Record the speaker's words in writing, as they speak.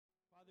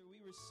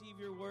receive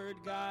your word,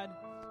 God.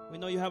 We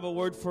know you have a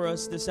word for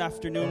us this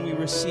afternoon. We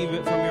receive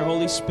it from your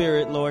Holy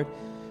Spirit, Lord.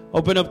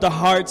 Open up the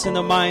hearts and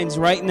the minds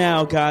right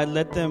now, God.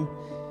 Let them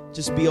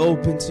just be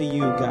open to you,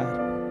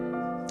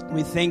 God.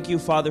 We thank you,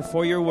 Father,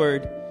 for your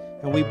word,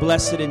 and we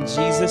bless it in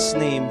Jesus'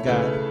 name,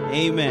 God.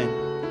 Amen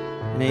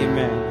and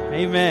amen.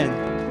 Amen.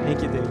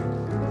 Thank you, David.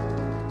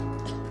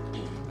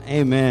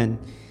 Amen.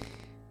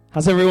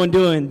 How's everyone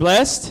doing?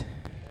 Blessed?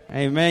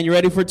 Amen. You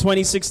ready for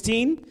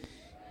 2016?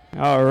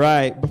 All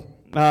right.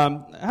 I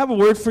have a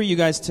word for you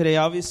guys today,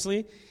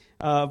 obviously,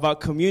 about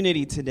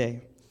community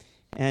today.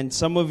 And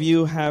some of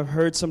you have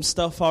heard some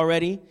stuff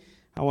already.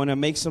 I want to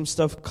make some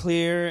stuff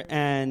clear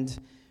and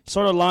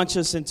sort of launch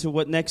us into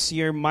what next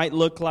year might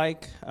look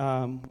like.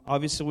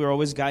 Obviously, we're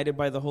always guided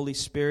by the Holy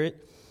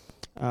Spirit.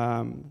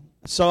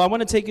 So I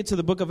want to take you to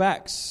the book of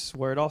Acts,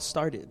 where it all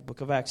started. Book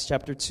of Acts,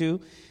 chapter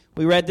 2.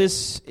 We read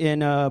this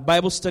in a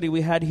Bible study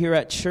we had here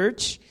at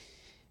church.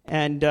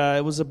 And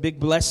it was a big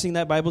blessing,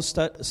 that Bible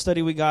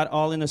study we got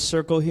all in a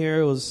circle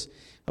here. It was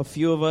a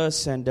few of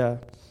us, and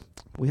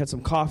we had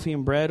some coffee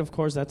and bread, of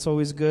course. That's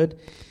always good.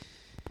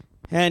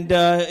 And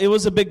it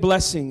was a big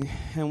blessing,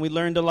 and we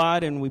learned a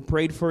lot, and we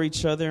prayed for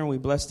each other, and we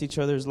blessed each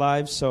other's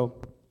lives. So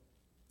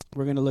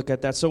we're going to look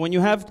at that. So when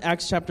you have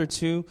Acts chapter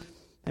 2,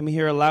 let me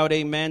hear a loud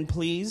amen,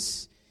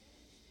 please.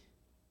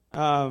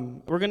 We're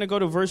going to go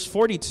to verse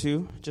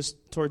 42, just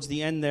towards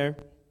the end there.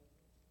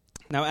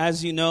 Now,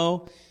 as you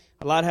know,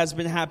 a lot has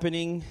been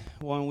happening.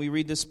 When we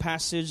read this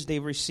passage,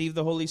 they've received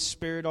the Holy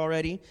Spirit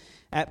already.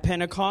 At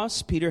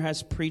Pentecost, Peter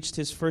has preached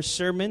his first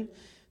sermon.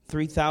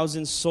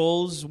 3,000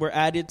 souls were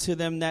added to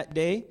them that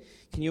day.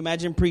 Can you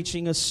imagine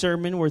preaching a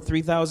sermon where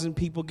 3,000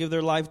 people give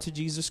their life to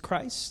Jesus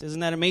Christ? Isn't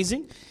that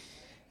amazing?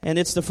 And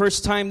it's the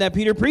first time that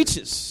Peter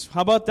preaches.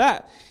 How about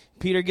that?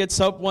 Peter gets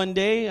up one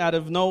day out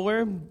of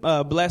nowhere,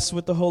 blessed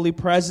with the Holy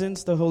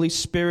Presence, the Holy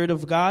Spirit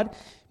of God,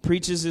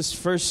 preaches his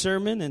first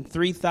sermon, and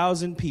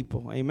 3,000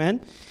 people.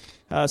 Amen?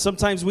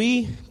 Sometimes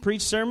we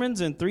preach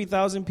sermons and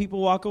 3,000 people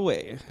walk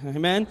away.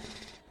 Amen?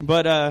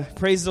 But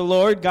praise the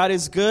Lord. God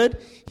is good.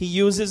 He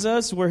uses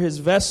us. We're his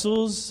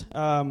vessels.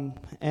 And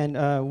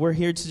we're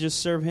here to just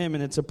serve him.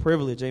 And it's a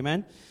privilege.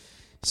 Amen?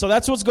 So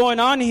that's what's going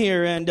on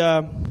here. And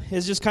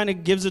it just kind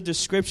of gives a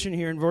description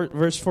here in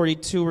verse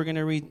 42. We're going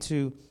to read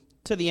to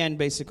the end,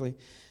 basically.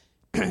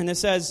 And it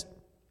says,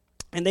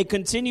 "And they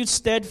continued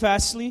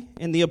steadfastly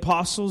in the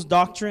apostles'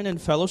 doctrine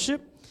and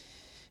fellowship,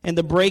 in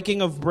the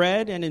breaking of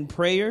bread and in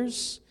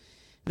prayers.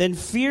 Then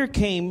fear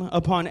came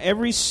upon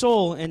every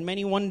soul, and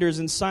many wonders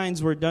and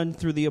signs were done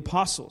through the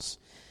apostles.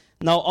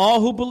 Now all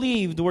who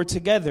believed were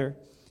together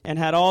and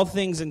had all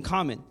things in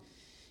common,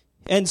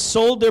 and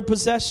sold their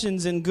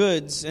possessions and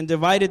goods, and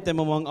divided them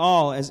among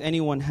all as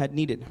anyone had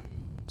needed.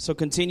 So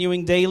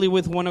continuing daily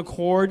with one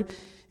accord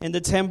in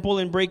the temple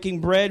and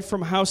breaking bread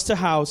from house to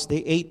house, they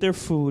ate their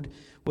food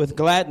with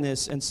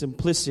gladness and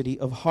simplicity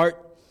of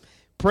heart,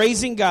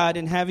 praising God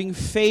and having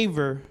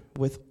favor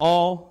with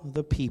all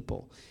the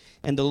people.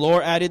 And the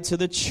Lord added to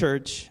the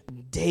church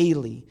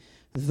daily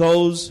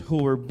those who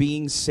were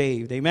being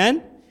saved."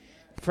 Amen?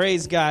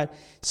 Praise God.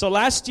 So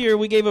last year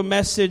we gave a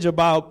message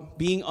about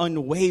being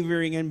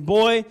unwavering. And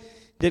boy,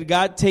 did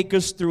God take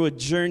us through a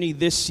journey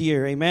this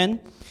year. Amen?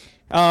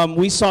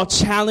 We saw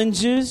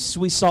challenges.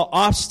 We saw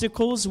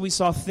obstacles. We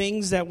saw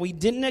things that we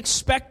didn't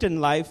expect in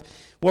life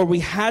where we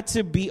had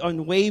to be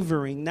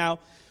unwavering. Now,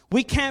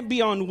 we can't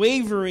be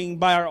unwavering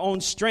by our own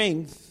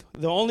strength.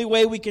 The only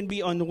way we can be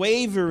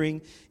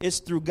unwavering is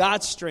through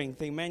God's strength.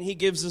 Amen. He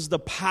gives us the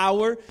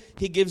power.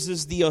 He gives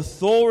us the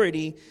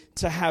authority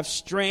to have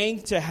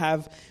strength, to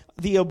have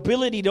the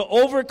ability to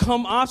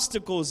overcome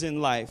obstacles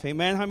in life.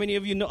 Amen. How many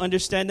of you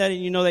understand that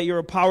and you know that you're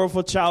a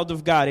powerful child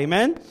of God?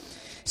 Amen.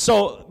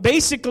 So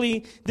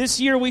basically, this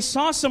year we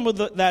saw some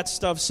of that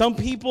stuff. Some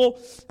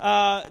people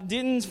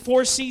didn't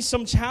foresee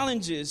some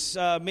challenges,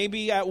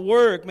 maybe at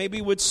work,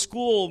 maybe with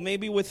school,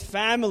 maybe with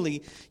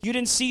family. You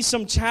didn't see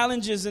some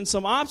challenges and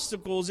some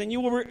obstacles, and you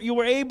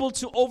were able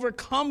to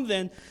overcome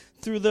them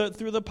through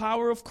the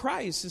power of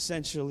Christ,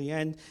 essentially.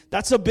 And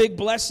that's a big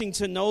blessing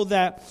to know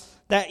that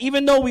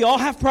even though we all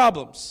have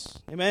problems,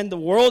 amen, the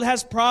world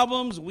has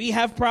problems, we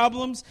have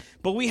problems,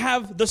 but we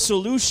have the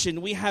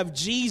solution. We have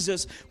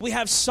Jesus. We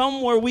have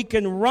somewhere we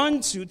can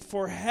run to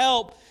for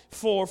help,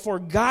 for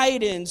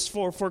guidance,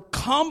 for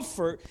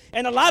comfort.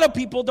 And a lot of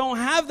people don't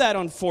have that,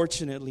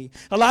 unfortunately.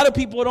 A lot of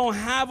people don't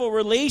have a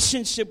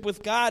relationship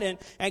with God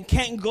and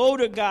can't go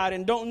to God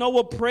and don't know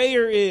what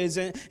prayer is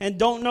and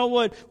don't know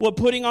what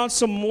putting on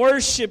some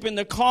worship in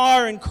the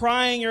car and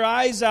crying your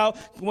eyes out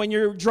when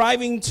you're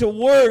driving to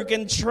work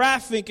and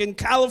traffic in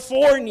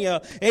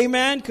California.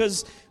 Amen?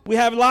 Because We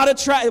have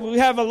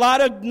a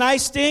lot of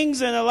nice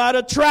things and a lot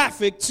of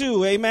traffic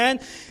too,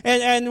 amen.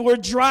 And we're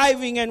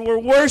driving and we're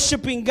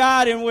worshiping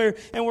God and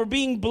we're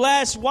being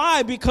blessed.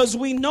 Why? Because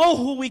we know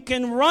who we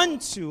can run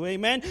to,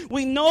 amen.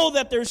 We know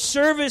that there's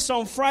service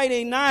on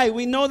Friday night.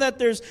 We know that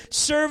there's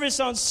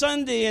service on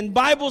Sunday and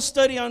Bible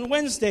study on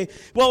Wednesday.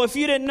 Well, if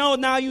you didn't know,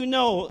 now you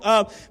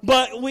know.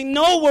 But we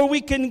know where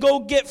we can go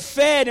get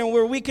fed and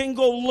where we can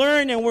go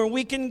learn and where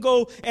we can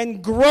go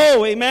and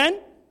grow, amen.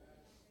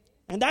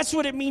 And that's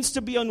what it means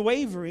to be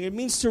unwavering. It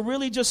means to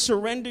really just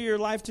surrender your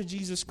life to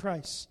Jesus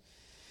Christ.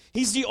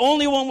 He's the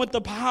only one with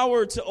the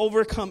power to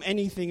overcome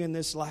anything in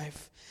this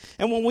life.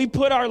 And when we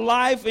put our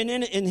life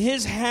in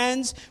His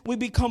hands, we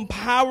become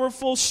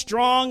powerful,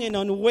 strong, and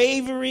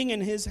unwavering in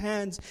His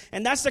hands.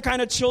 And that's the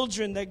kind of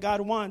children that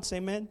God wants,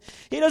 amen?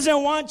 He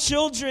doesn't want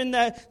children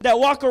that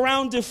walk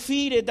around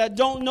defeated, that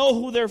don't know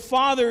who their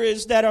father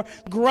is, that are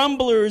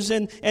grumblers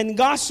and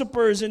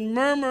gossipers and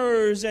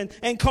murmurers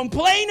and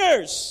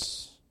complainers.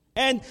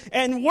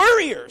 And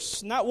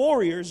worriers, not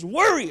warriors,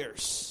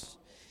 worriers.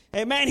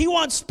 Amen. He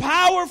wants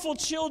powerful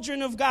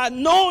children of God,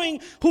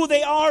 knowing who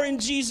they are in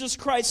Jesus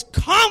Christ,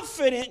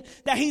 confident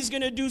that He's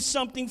going to do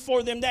something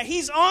for them, that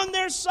He's on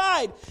their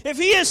side. If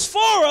He is for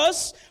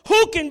us,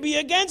 who can be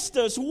against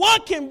us?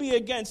 What can be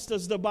against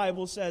us, the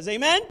Bible says.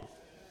 Amen.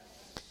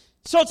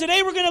 So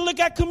today we're going to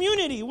look at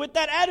community with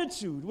that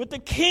attitude, with the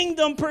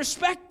kingdom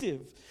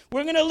perspective.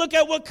 We're going to look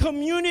at what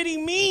community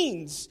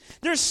means.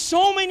 There's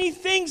so many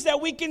things that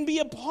we can be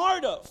a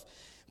part of.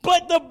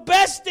 But the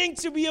best thing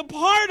to be a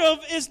part of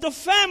is the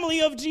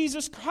family of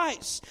Jesus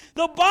Christ.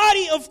 The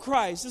body of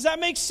Christ. Does that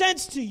make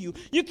sense to you?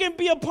 You can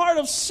be a part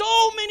of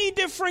so many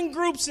different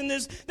groups in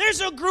this.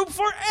 There's a group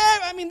for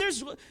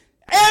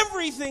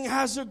everything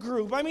has a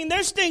group. I mean,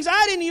 there's things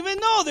I didn't even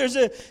know.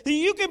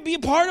 You can be a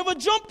part of a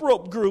jump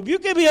rope group. You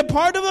can be a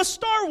part of a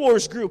Star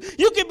Wars group.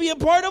 You can be a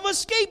part of a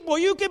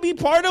skateboard. You can be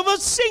part of a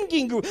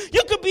singing group.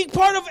 You could be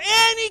part of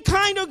any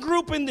kind of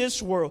group in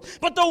this world.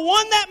 But the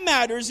one that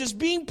matters is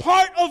being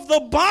part of the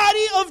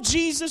body of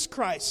Jesus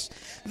Christ.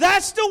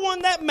 That's the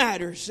one that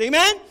matters.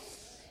 Amen?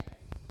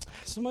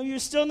 Some of you are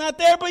still not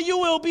there, but you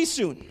will be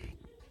soon.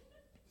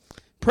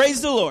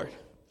 Praise the Lord.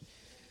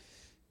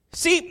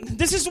 See,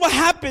 this is what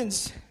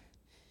happens.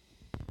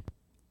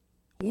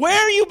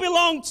 Where you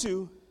belong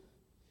to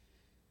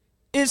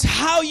is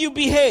how you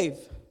behave.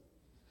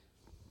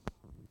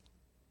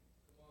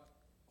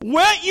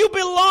 What you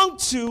belong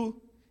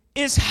to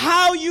is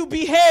how you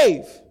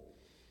behave.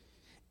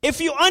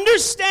 If you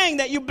understand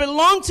that you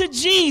belong to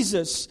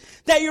Jesus,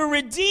 that you're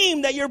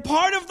redeemed, that you're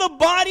part of the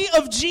body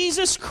of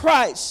Jesus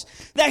Christ,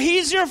 that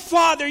He's your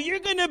Father, you're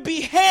going to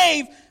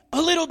behave a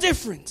little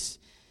different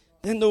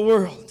than the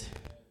world.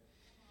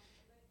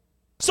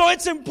 So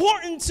it's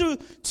important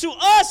to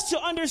us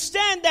to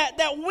understand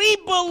that we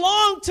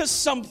belong to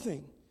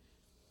something.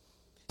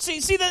 See,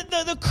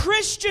 the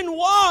Christian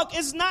walk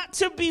is not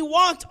to be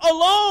walked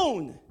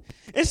alone.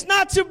 It's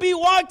not to be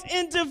walked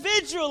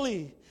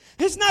individually.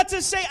 It's not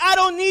to say, I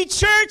don't need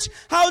church,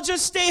 I'll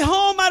just stay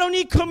home, I don't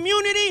need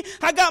community,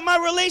 I got my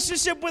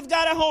relationship with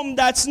God at home.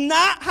 That's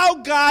not how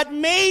God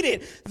made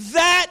it.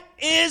 That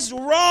is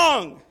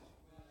wrong.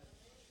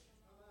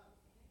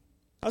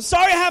 I'm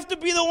sorry I have to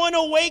be the one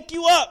to wake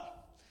you up.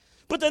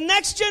 But the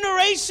next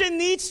generation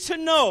needs to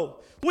know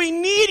we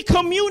need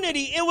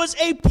community. It was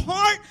a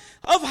part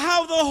of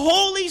how the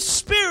Holy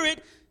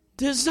Spirit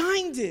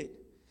designed it.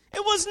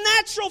 It was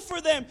natural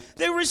for them.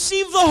 They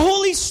received the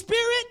Holy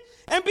Spirit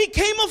and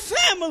became a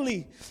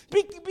family,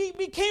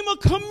 became a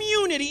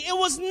community. It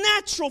was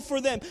natural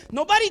for them.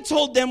 Nobody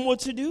told them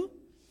what to do.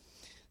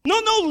 No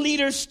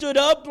leader stood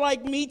up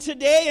like me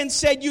today and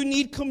said you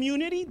need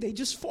community. They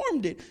just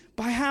formed it.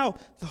 By how?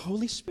 The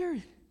Holy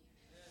Spirit.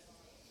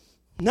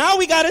 Now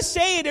we got to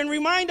say it and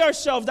remind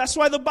ourselves. That's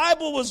why the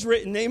Bible was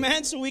written,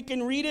 amen? So we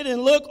can read it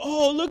and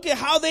look at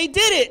how they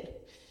did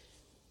it.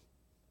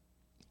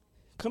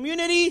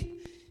 Community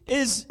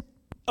is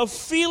a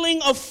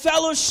feeling of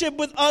fellowship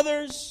with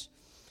others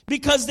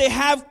because they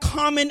have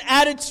common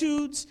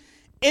attitudes,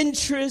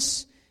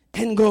 interests,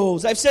 and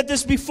goals. I've said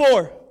this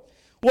before.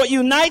 What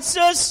unites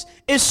us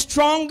is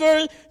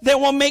stronger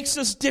than what makes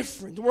us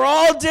different. We're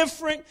all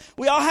different.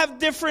 We all have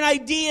different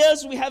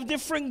ideas. We have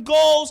different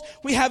goals.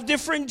 We have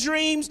different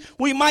dreams.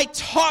 We might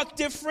talk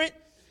different.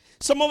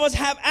 Some of us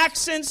have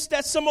accents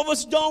that some of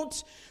us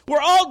don't.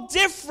 We're all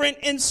different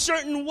in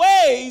certain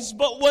ways,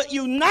 but what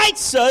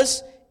unites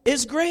us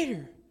is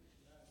greater.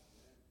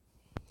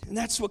 And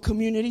that's what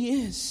community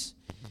is.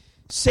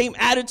 Same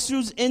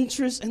attitudes,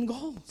 interests, and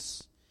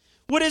goals.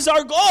 What is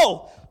our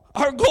goal?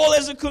 Our goal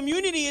as a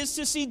community is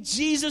to see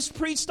Jesus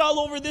preached all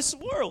over this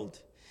world.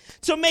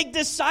 To make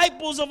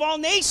disciples of all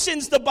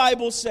nations, the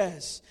Bible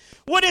says.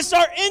 What is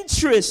our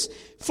interest?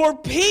 For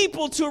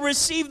people to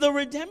receive the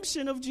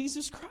redemption of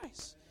Jesus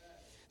Christ.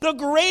 The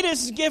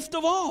greatest gift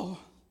of all.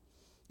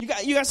 You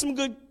got some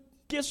good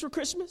gifts for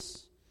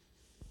Christmas?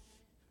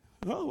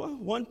 Oh, well,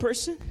 one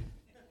person.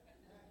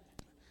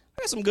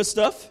 I got some good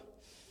stuff.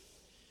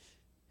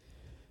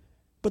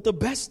 But the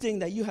best thing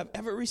that you have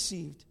ever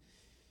received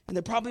and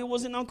it probably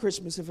wasn't on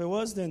Christmas. If it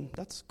was, then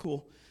that's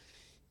cool,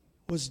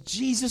 was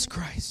Jesus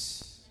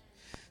Christ.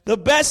 The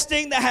best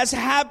thing that has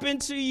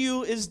happened to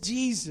you is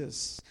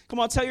Jesus. Come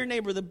on, tell your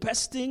neighbor, the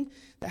best thing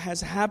that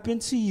has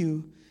happened to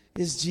you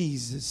is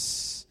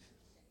Jesus.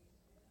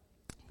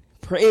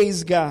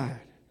 Praise God.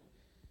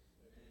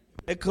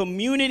 A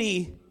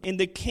community in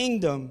the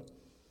kingdom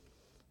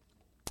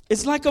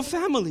is like a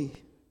family.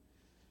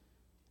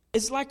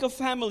 It's like a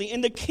family. In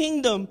the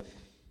kingdom,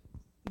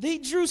 they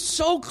drew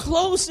so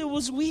close, it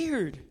was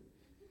weird.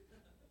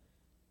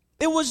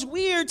 It was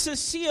weird to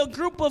see a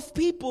group of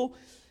people.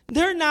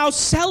 They're now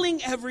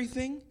selling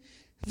everything.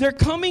 They're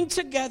coming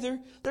together.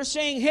 They're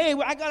saying, hey,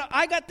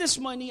 I got this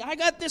money. I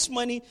got this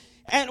money.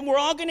 And we're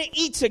all going to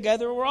eat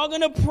together. We're all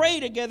going to pray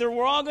together.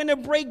 We're all going to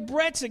break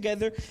bread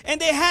together. And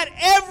they had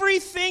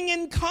everything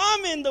in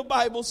common, the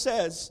Bible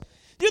says.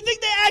 Do you think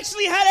they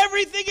actually had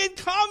everything in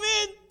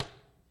common?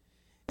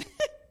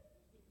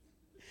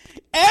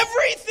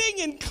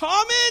 Everything in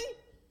common?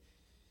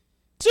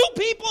 Two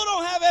people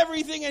don't have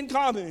everything in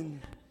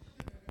common.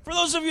 For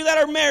those of you that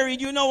are married,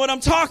 you know what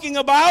I'm talking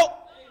about.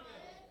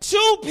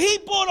 Two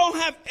people don't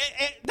have,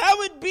 that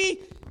would be,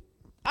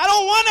 I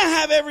don't want to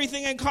have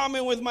everything in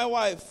common with my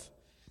wife.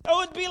 That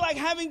would be like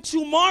having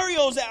two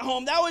Marios at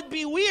home. That would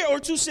be weird. Or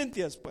two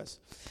Cynthias, pues.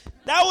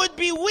 That would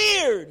be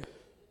weird.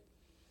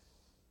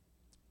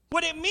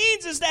 What it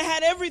means is they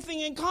had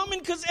everything in common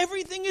because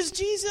everything is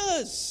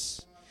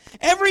Jesus.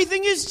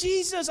 Everything is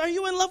Jesus. Are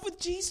you in love with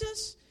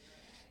Jesus?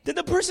 Did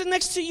the person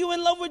next to you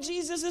in love with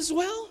Jesus as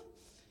well?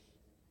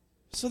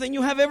 So then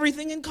you have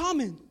everything in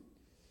common.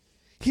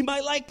 He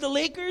might like the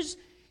Lakers.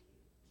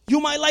 You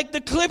might like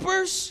the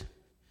Clippers.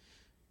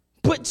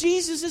 But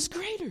Jesus is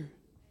greater.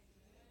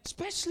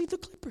 Especially the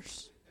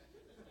Clippers.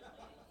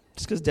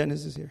 Just because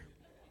Dennis is here.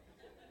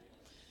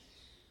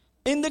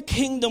 In the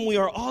kingdom, we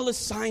are all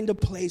assigned a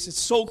place. It's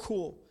so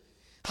cool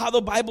how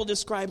the Bible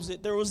describes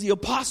it. There was the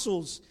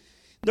apostles,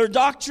 their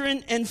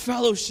doctrine and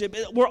fellowship.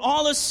 We're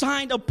all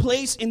assigned a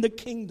place in the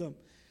kingdom.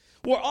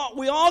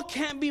 We all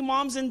can't be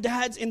moms and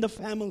dads in the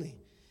family.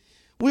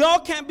 We all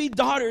can't be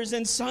daughters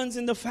and sons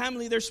in the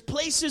family. There's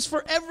places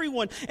for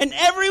everyone. And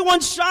everyone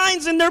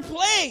shines in their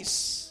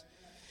place.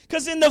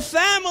 Because in the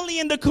family,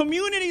 in the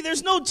community,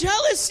 there's no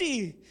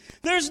jealousy.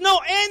 There's no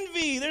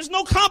envy. There's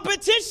no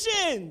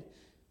competition.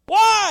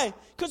 Why?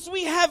 Because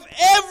we have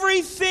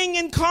everything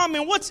in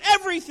common. What's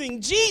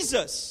everything?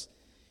 Jesus.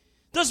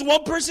 Does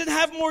one person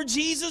have more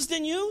Jesus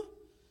than you?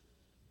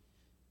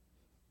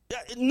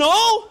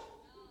 No.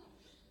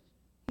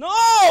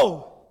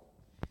 No.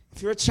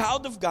 If you're a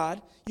child of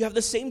God, you have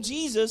the same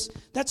Jesus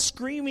that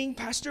screaming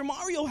Pastor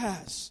Mario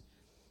has.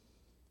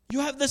 You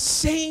have the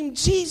same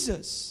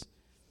Jesus.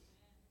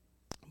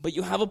 But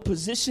you have a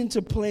position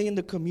to play in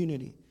the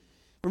community.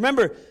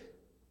 Remember,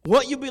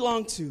 what you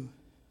belong to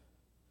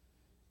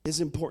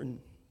is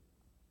important.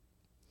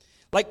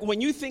 Like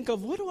when you think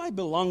of, what do I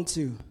belong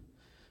to?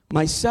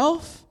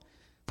 Myself?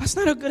 That's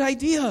not a good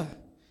idea.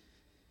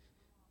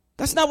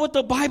 That's not what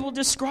the Bible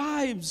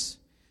describes.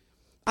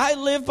 I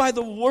live by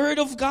the Word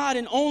of God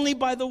and only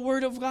by the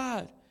Word of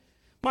God.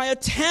 My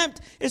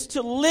attempt is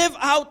to live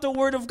out the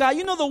Word of God.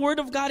 You know the Word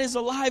of God is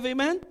alive,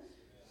 amen?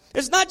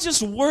 It's not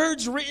just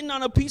words written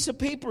on a piece of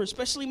paper,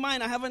 especially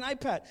mine. I have an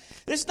iPad.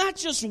 It's not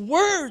just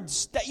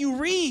words that you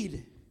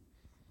read.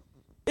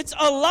 It's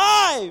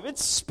alive.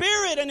 It's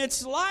spirit and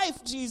it's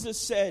life, Jesus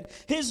said.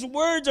 His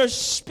words are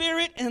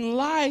spirit and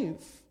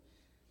life.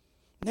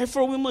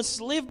 Therefore, we must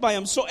live by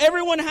them. So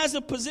everyone has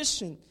a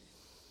position.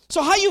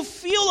 So how you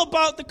feel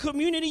about the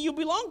community you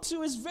belong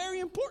to is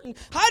very important.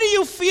 How do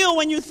you feel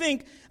when you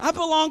think, I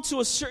belong to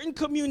a certain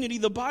community,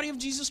 the body of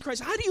Jesus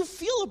Christ? How do you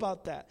feel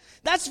about that?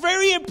 That's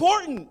very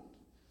important.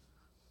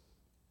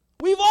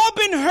 We've all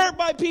been hurt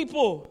by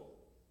people.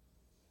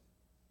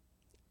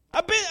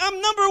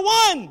 I'm number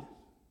one.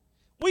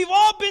 We've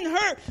all been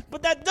hurt,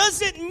 but that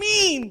doesn't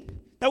mean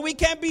that we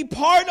can't be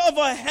part of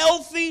a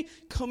healthy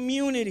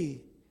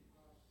community.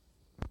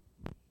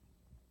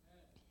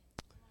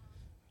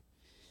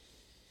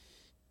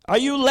 Are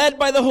you led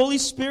by the Holy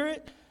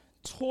Spirit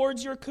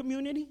towards your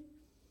community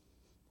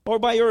or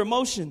by your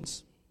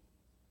emotions?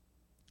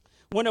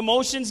 When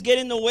emotions get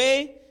in the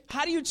way,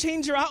 how do you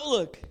change your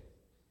outlook?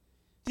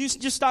 Do you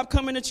just stop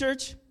coming to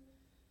church?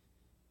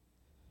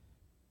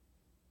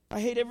 I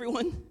hate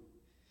everyone.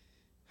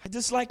 I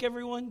dislike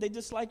everyone. They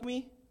dislike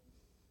me.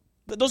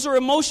 But those are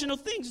emotional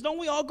things. Don't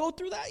we all go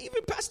through that?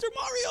 Even Pastor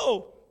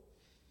Mario.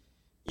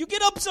 You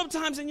get up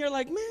sometimes and you're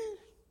like, man.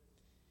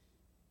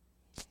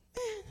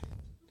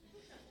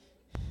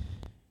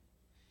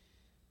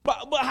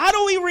 But how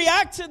do we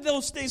react to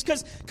those things?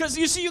 Because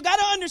you see, you got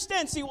to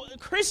understand. See,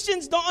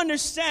 Christians don't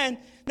understand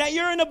that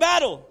you're in a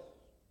battle.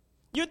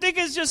 You think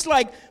it's just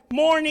like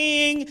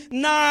morning,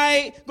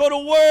 night, go to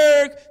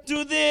work,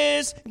 do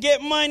this,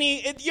 get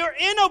money. You're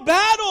in a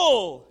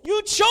battle.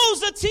 You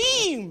chose a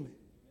team.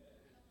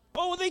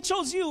 Oh, well, they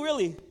chose you,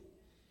 really.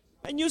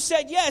 And you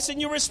said yes,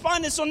 and you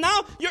responded. So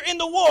now you're in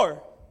the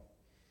war.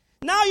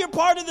 Now you're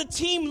part of the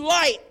team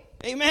light.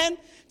 Amen?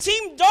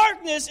 Team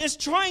darkness is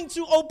trying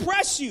to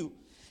oppress you.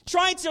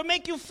 trying to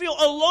make you feel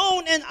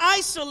alone and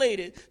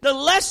isolated. The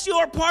less you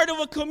are part of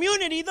a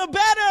community, the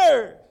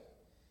better.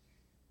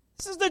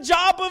 This is the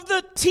job of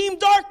the team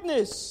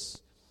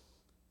darkness.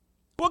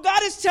 What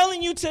God is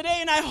telling you today,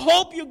 and I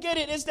hope you get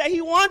it, is that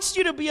He wants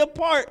you to be a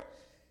part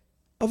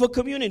of a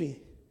community.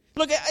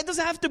 Look, it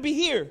doesn't have to be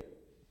here.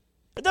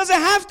 It doesn't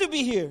have to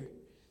be here.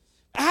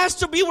 It has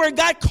to be where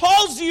God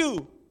calls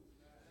you.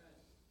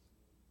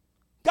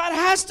 God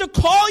has to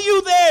call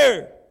you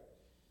there.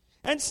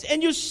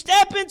 And you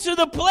step into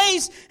the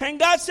place and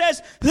God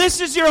says,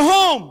 this is your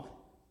home.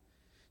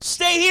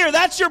 Stay here.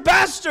 That's your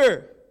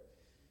pastor.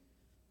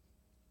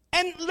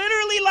 And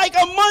literally like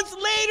a month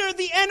later,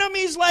 the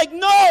enemy's like,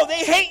 no,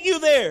 they hate you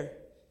there.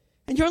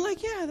 And you're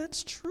like, yeah,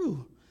 that's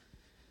true.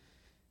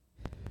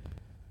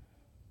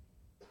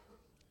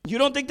 You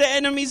don't think the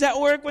enemy's at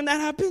work when that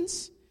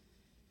happens?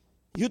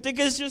 You think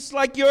it's just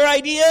like your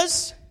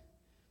ideas,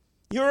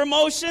 your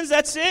emotions,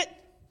 that's it?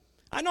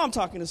 I know I'm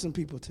talking to some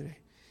people today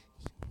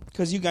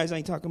because you guys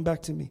ain't talking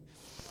back to me.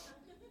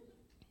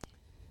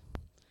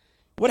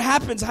 What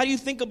happens? How do you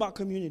think about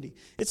community?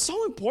 It's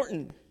so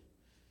important.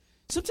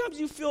 Sometimes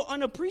you feel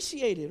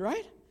unappreciated,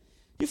 right?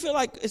 You feel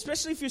like,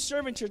 especially if you're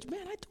serving church,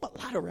 man, I do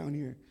a lot around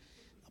here.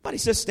 Nobody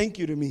says thank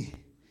you to me.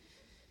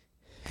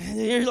 And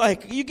you're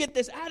like, you get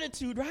this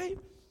attitude, right?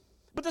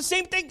 But the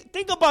same thing,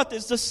 think about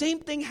this. The same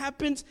thing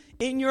happens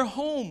in your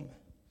home.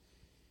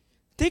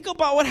 Think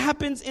about what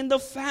happens in the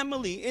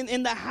family,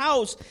 in the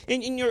house,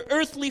 in your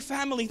earthly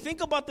family.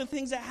 Think about the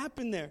things that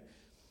happen there.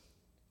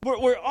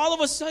 Where all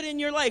of a sudden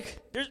you're like,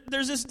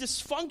 there's this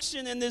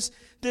dysfunction and this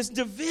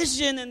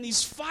division and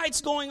these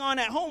fights going on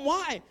at home.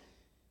 Why?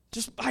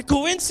 Just by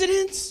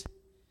coincidence?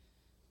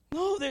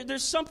 No,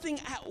 there's something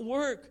at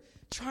work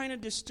trying to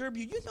disturb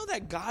you. You know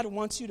that God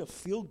wants you to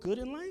feel good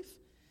in life?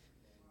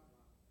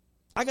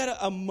 I got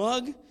a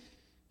mug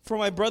for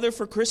my brother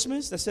for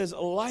Christmas that says,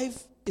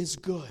 life is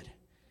good.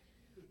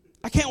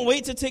 I can't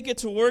wait to take it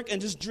to work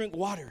and just drink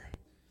water.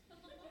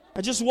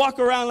 I just walk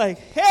around like,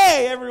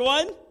 hey,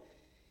 everyone.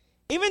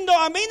 Even though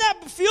I may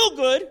not feel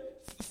good,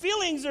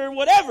 feelings or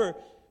whatever,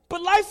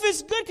 but life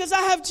is good because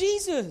I have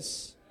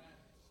Jesus.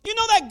 You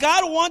know that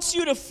God wants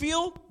you to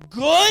feel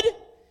good?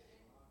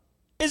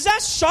 Is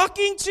that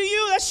shocking to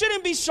you? That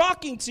shouldn't be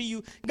shocking to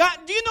you. God,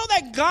 do you know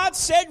that God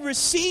said,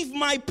 receive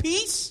my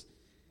peace?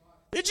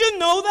 Did you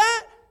know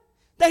that?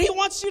 That He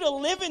wants you to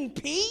live in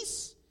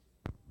peace?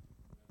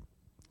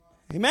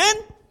 Amen?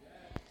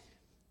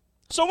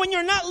 So when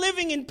you're not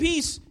living in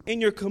peace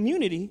in your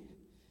community,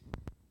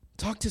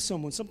 talk to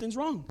someone. Something's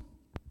wrong.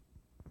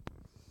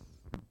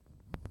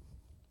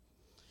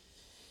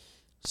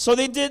 So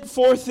they did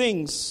 4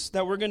 things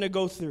that we're going to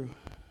go through.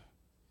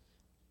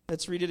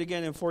 Let's read it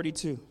again in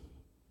 42.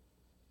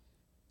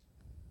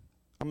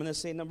 I'm going to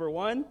say number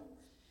 1,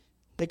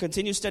 they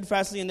continue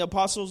steadfastly in the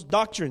apostles'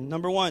 doctrine.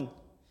 Number 1.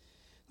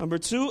 Number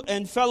 2,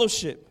 and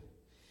fellowship.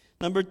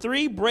 Number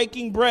 3,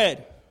 breaking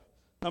bread.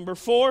 Number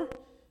 4,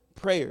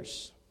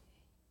 prayers.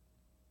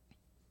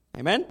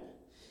 Amen?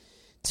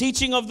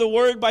 Teaching of the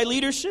word by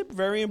leadership,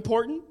 very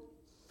important.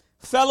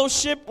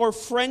 Fellowship or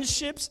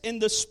friendships in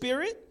the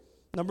Spirit.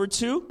 Number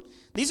 2.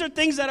 These are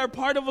things that are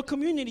part of a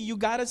community. You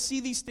got to see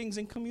these things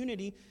in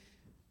community,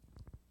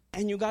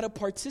 and you got to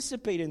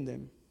participate in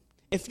them.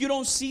 If you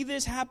don't see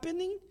this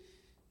happening,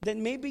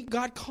 then maybe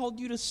God called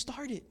you to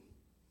start it.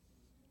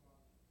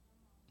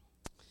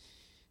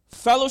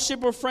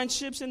 Fellowship or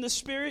friendships in the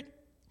Spirit,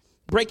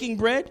 breaking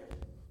bread,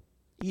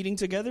 eating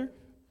together.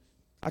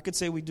 I could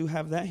say we do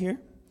have that here.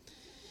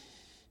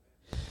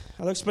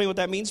 I'll explain what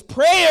that means.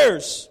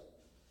 Prayers,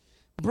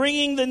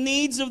 bringing the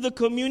needs of the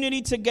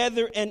community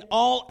together and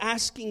all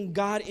asking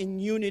God in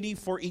unity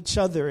for each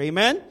other.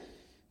 Amen?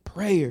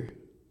 Prayer.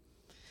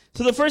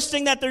 So the first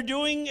thing that they're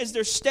doing is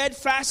they're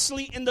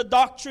steadfastly in the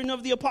doctrine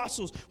of the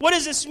apostles. What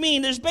does this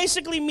mean? There's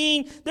basically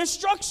mean there's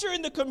structure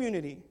in the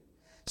community.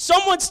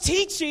 Someone's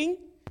teaching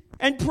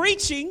and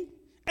preaching,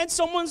 and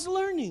someone's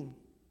learning.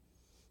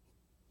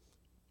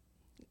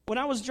 When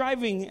I was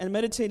driving and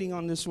meditating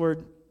on this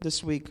word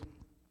this week,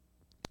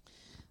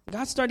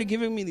 God started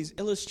giving me these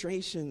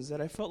illustrations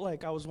that I felt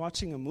like I was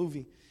watching a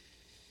movie.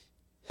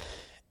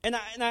 And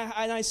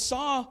I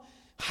saw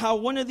how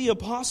one of the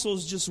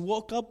apostles just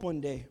woke up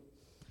one day,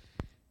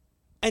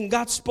 and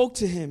God spoke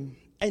to him,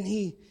 and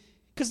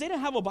because they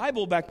didn't have a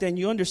Bible back then,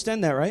 you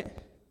understand that, right?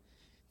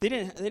 They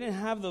didn't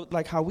have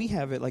like how we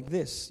have it, like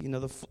this,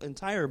 the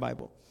entire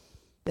Bible.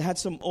 They had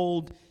some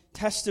Old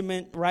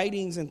Testament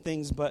writings and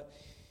things, but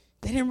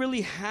they didn't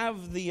really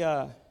have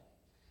the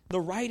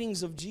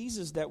writings of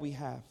Jesus that we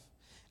have.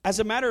 As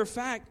a matter of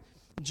fact,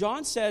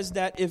 John says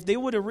that if they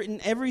would have written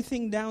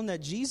everything down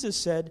that Jesus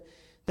said,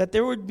 that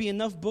there would be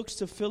enough books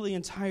to fill the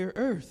entire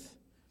earth.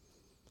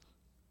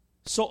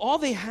 So all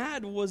they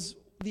had was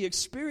the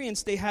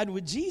experience they had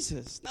with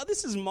Jesus. Now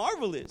this is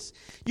marvelous.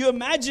 You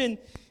imagine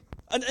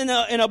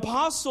an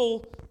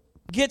apostle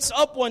gets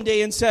up one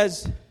day and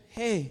says,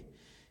 hey,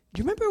 do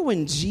you remember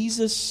when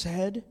Jesus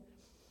said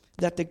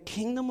that the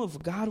kingdom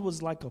of God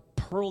was like a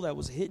pearl that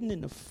was hidden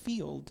in a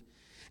field,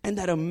 and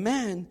that a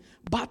man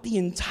bought the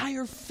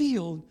entire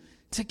field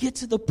to get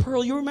to the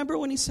pearl. You remember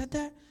when he said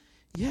that?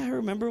 Yeah, I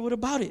remember. What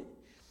about it?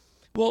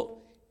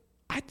 Well,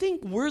 I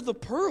think we're the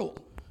pearl.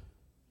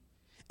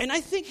 And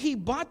I think he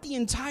bought the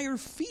entire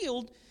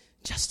field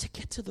just to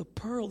get to the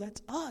pearl.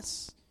 That's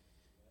us.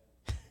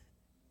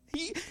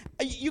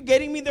 You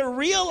getting me? They're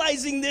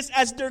realizing this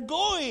as they're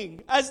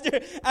going, as they're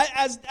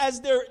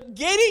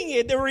getting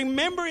it. They're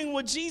remembering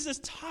what Jesus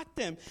taught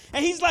them.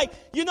 And he's like,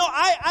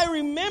 I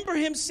remember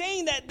him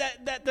saying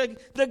that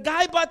the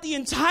guy bought the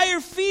entire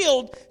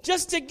field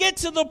just to get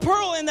to the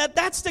pearl, and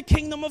that's the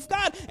kingdom of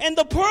God. And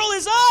the pearl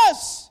is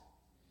us.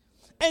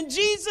 And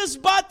Jesus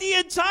bought the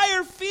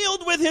entire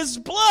field with his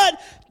blood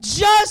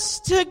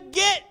just to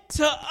get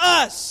to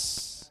us.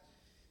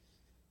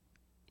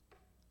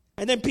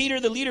 And then Peter,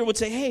 the leader, would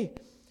say, hey,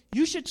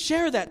 you should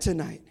share that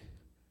tonight.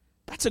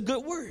 That's a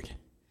good word.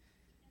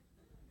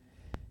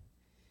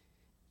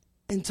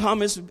 And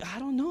Thomas, I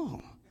don't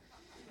know.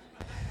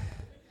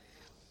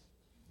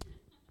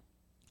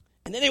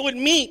 And then they would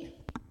meet.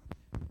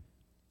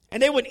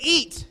 And they would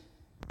eat.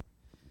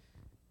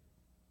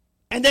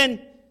 And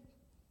then,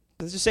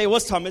 let's just say it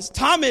was Thomas.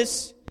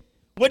 Thomas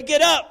would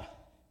get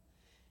up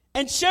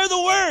and share the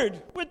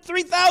word with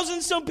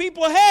 3,000 some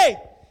people. Hey,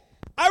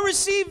 I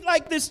received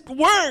like this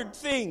word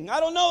thing.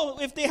 I don't know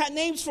if they had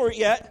names for it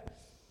yet.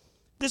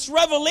 This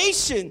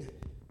revelation.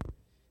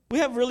 We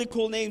have really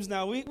cool names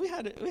now. We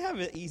have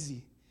it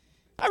easy.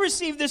 I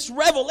received this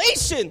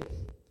revelation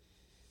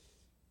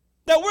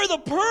that we're the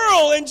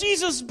pearl and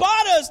Jesus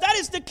bought us. That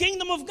is the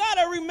kingdom of God.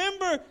 I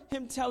remember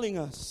him telling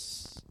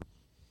us.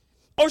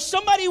 Or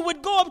somebody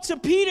would go up to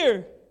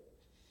Peter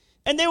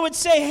and they would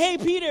say, hey,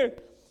 Peter,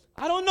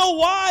 I don't know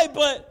why,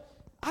 but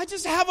I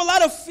just have a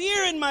lot of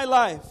fear in my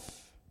life.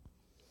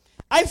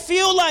 I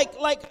feel like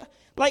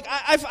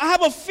I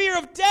have a fear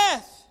of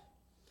death.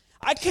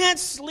 I can't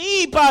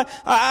sleep.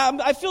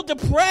 I feel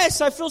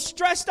depressed. I feel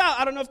stressed out.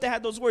 I don't know if they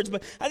had those words,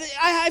 but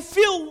I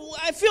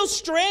feel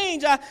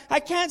strange. I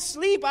can't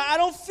sleep. I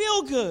don't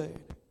feel good.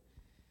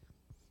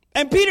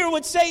 And Peter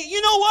would say,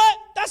 you know what?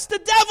 That's the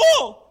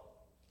devil.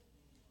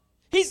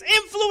 He's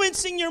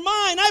influencing your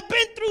mind. I've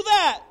been through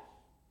that.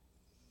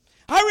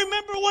 I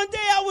remember one day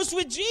I was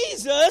with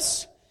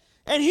Jesus,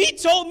 and he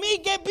told me,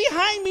 get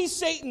behind me,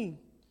 Satan.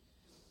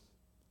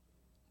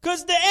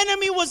 Because the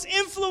enemy was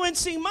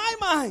influencing my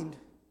mind.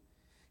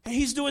 And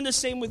he's doing the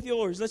same with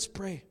yours. Let's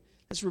pray.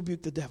 Let's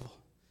rebuke the devil.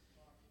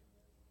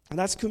 And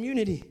that's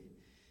community.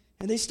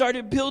 And they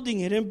started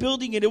building it and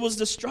building it. It was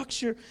the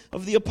structure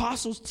of the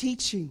apostles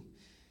teaching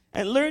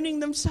and learning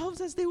themselves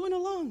as they went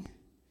along.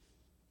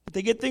 Did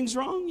they get things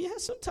wrong? Yeah,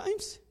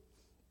 sometimes.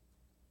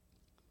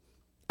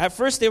 At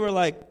first they were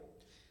like,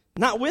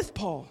 not with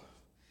Paul.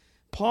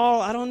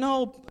 Paul, I don't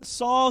know.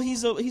 Saul,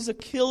 he's a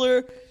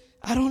killer.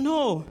 I don't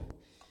know.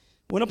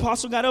 One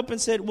apostle got up and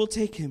said, we'll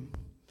take him.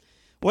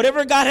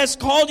 Whatever God has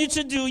called you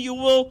to do, you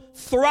will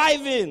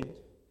thrive in.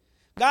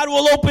 God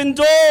will open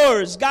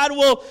doors. God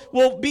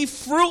will be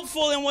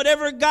fruitful in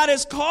whatever God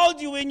has called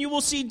you in. You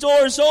will see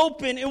doors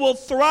open. It will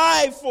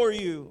thrive for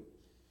you.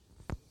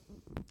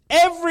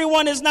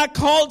 Everyone is not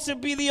called to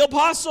be the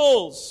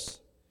apostles.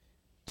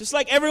 Just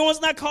like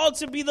everyone's not called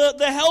to be the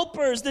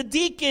helpers, the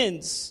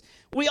deacons.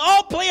 We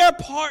all play our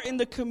part in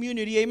the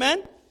community.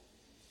 Amen?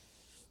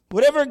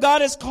 Whatever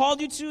God has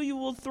called you to, you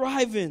will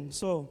thrive in.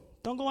 So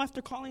don't go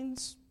after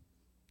callings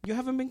you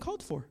haven't been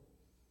called for.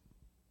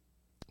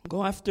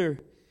 Go after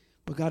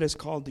what God has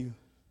called you,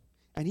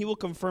 and he will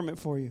confirm it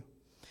for you.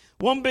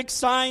 One big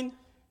sign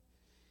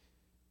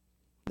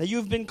that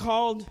you've been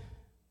called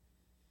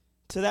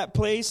to that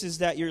place is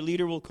that your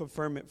leader will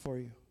confirm it for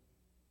you.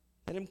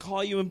 Let him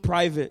call you in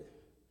private.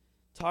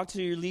 Talk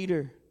to your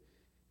leader.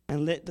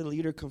 And let the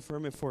leader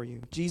confirm it for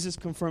you. Jesus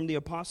confirmed the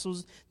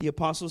apostles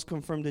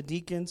confirmed the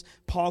deacons,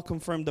 Paul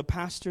confirmed the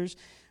pastors,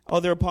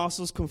 other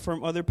apostles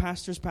confirmed other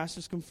pastors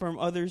confirmed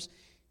others.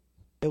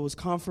 It was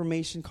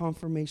confirmation.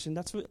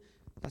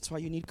 That's why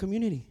you need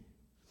community.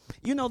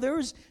 There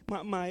was,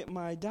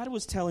 my dad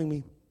was telling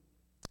me,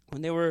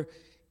 when they were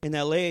in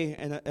LA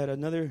and at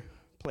another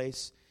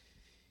place,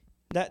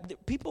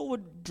 that people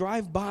would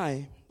drive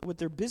by with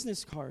their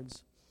business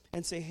cards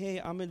and say,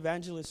 hey, I'm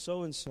evangelist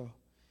so-and-so.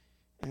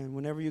 And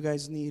whenever you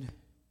guys need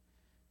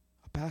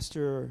a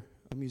pastor or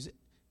a music,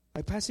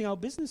 like passing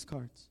out business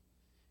cards.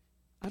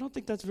 I don't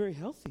think that's very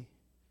healthy.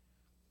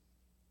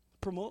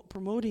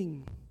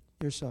 Promoting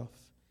yourself.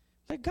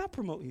 Let God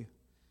promote you.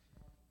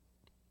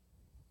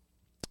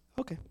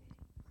 Okay.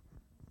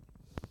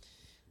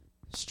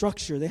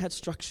 Structure. They had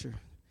structure.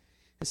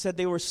 It said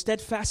they were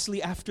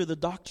steadfastly after the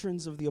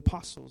doctrines of the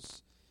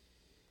apostles.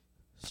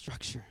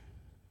 Structure.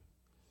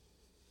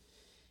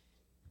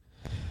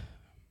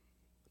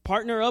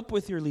 Partner up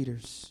with your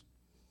leaders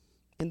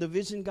in the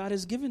vision God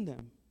has given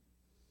them.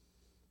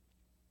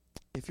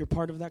 If you're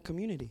part of that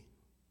community.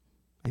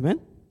 Amen?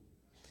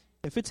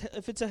 If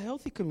it's a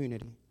healthy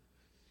community.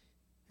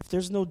 If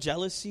there's no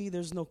jealousy,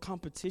 there's no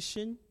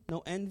competition,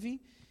 no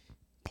envy,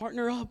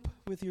 partner up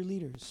with your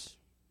leaders.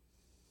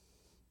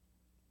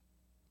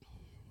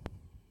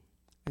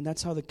 And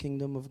that's how the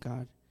kingdom of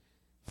God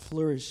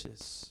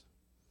flourishes.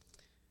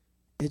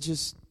 it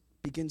just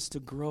begins to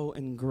grow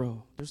and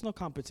grow. There's no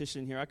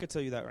competition here. I could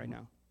tell you that right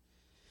now.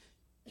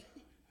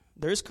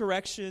 There is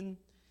correction.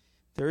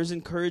 There is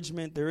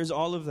encouragement. There is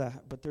all of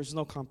that. But there's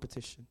no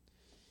competition.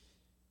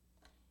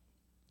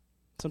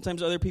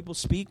 Sometimes other people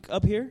speak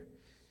up here.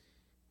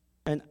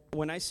 And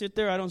when I sit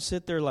there, I don't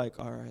sit there like,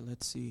 all right,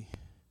 let's see.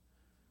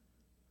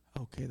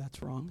 Okay,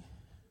 that's wrong.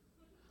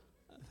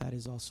 That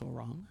is also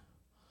wrong.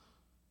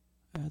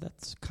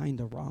 That's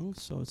kind of wrong,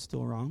 so it's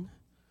still wrong.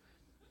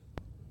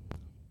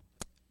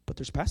 But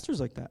there's pastors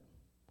like that.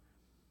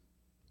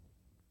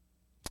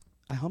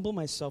 I humble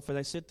myself and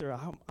I sit there.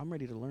 I'm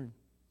ready to learn.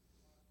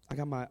 I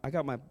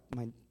got my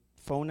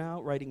phone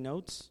out, writing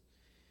notes.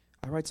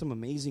 I write some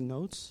amazing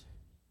notes.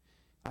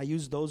 I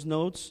use those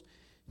notes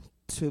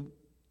to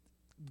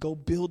go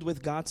build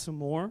with God some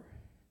more.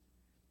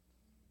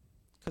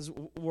 Because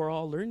we're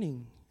all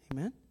learning.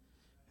 Amen?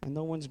 And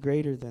no one's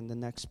greater than the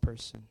next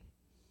person.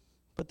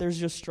 But there's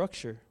just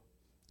structure.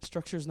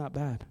 Structure is not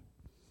bad.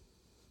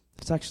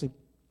 It's actually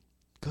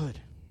good.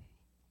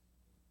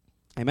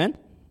 Amen?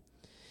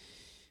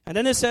 And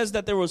then it says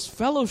that there was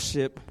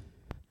fellowship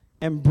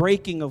and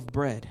breaking of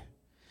bread.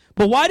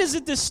 But why does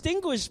it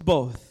distinguish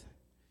both?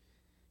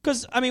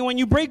 Because, when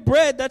you break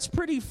bread, that's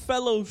pretty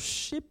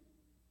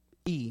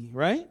fellowship-y,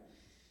 right?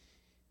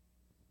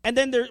 And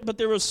then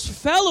there was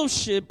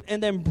fellowship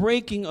and then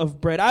breaking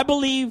of bread. I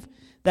believe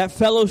that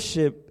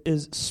fellowship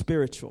is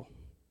spiritual.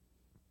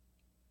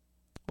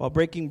 While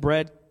breaking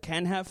bread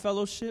can have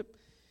fellowship,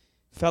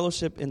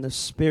 fellowship in the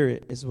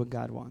Spirit is what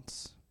God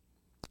wants.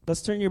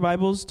 Let's turn your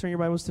Bibles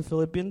to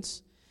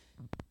Philippians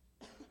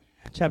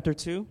chapter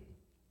 2.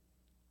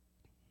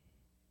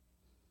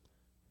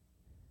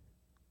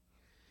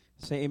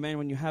 Say amen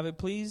when you have it,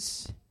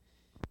 please.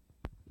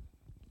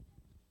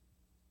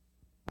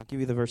 I'll give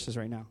you the verses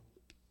right now.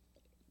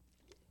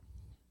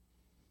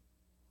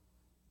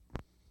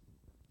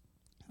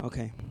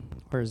 Okay,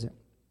 where is it?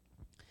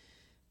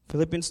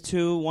 Philippians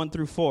 2, 1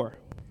 through 4.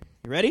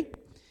 You ready?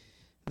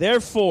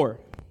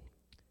 Therefore,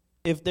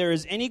 if there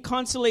is any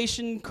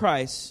consolation in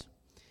Christ,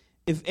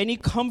 if any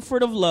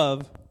comfort of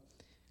love,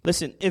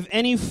 listen, if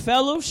any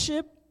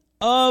fellowship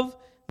of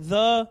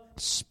the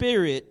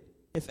Spirit,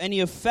 if any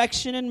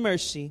affection and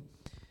mercy,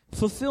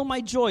 fulfill my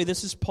joy.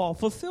 This is Paul.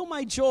 Fulfill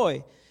my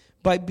joy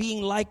by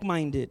being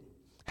like-minded,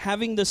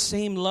 having the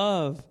same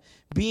love,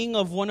 being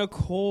of one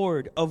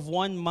accord, of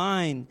one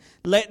mind.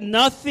 Let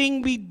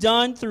nothing be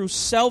done through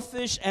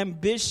selfish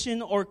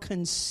ambition or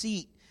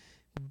conceit,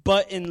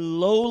 but in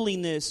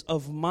lowliness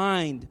of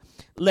mind.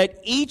 Let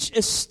each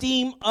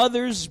esteem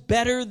others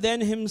better than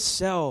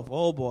himself.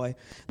 Oh boy.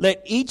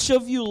 Let each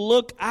of you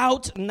look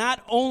out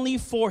not only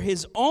for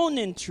his own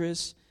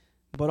interests,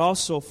 but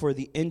also for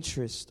the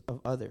interest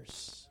of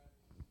others.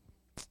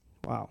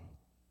 Wow.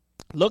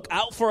 Look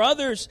out for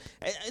others.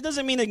 It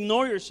doesn't mean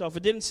ignore yourself.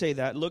 It didn't say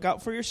that. Look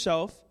out for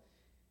yourself,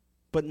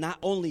 but not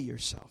only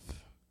yourself.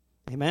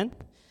 Amen?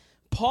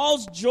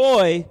 Paul's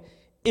joy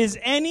is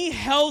any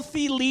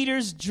healthy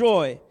leader's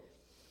joy.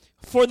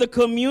 For the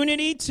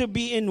community to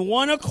be in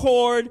one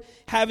accord,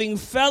 having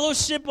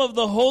fellowship of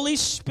the Holy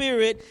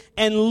Spirit,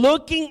 and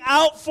looking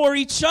out for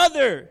each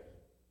other.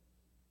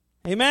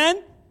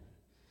 Amen?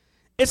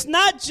 It's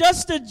not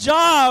just a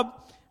job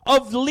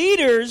of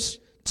leaders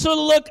to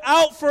look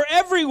out for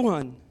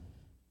everyone.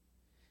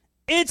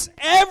 It's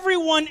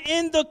everyone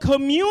in the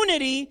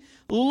community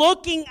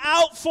looking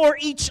out for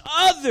each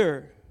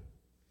other,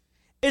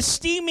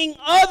 esteeming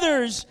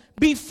others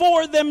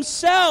before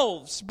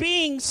themselves,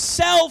 being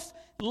selfless.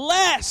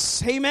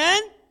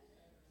 Amen?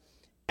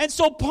 And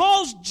so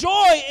Paul's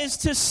joy is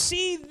to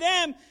see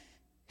them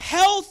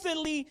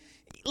healthily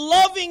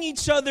loving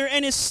each other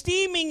and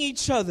esteeming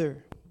each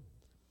other.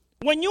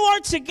 When you are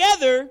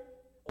together,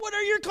 what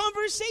are your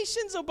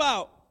conversations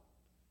about?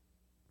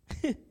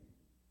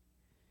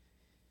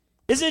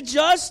 Is it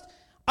just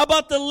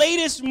about the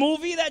latest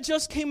movie that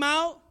just came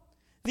out?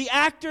 The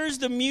actors,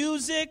 the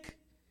music?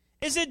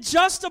 Is it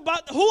just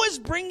about who is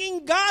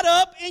bringing God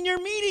up in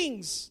your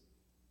meetings?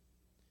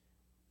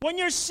 When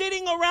you're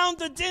sitting around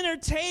the dinner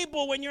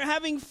table, when you're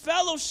having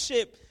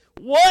fellowship,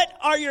 what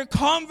are your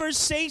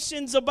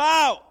conversations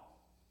about?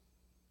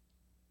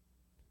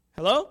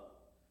 Hello?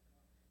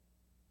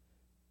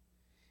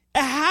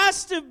 It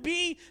has to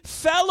be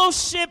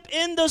fellowship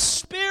in the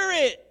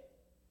Spirit.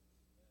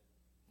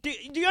 Do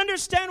you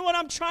understand what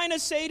I'm trying to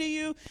say to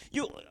you?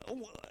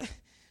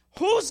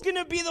 Who's going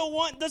to be the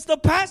one? Does the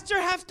pastor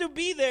have to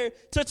be there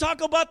to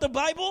talk about the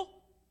Bible?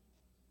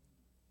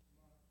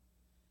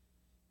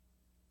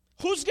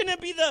 Who's going to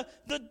be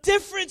the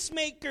difference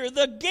maker,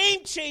 the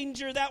game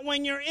changer, that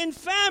when you're in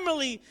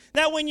family,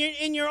 that when you're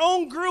in your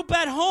own group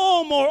at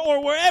home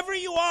or wherever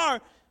you are,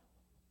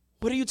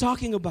 what are you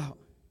talking about?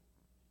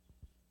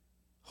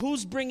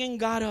 Who's bringing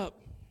God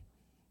up?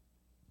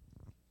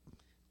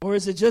 Or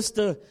is it just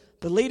the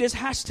latest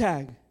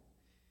hashtag,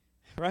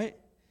 right?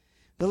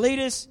 The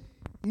latest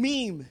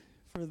meme,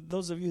 for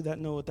those of you that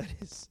know what that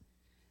is.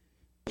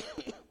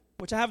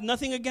 Which I have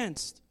nothing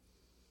against.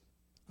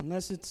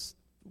 Unless it's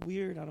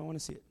weird, I don't want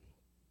to see it.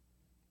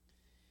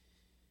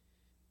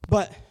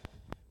 But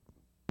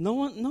no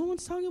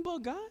one's talking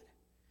about God.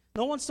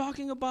 No one's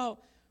talking about,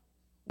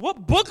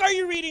 what book are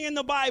you reading in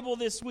the Bible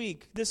this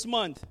week, this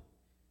month?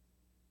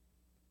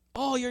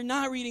 Oh, you're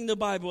not reading the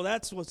Bible.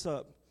 That's what's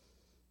up.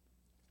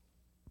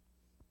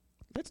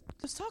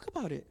 Let's talk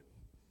about it.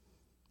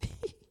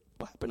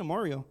 What happened to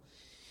Mario?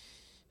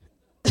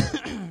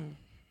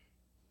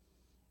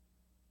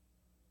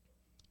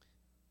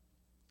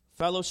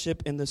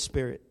 Fellowship in the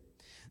Spirit.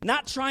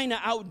 Not trying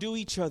to outdo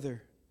each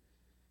other.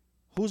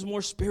 Who's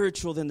more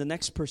spiritual than the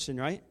next person,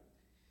 right?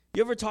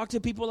 You ever talk to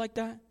people like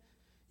that?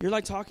 You're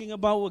like talking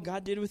about what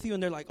God did with you,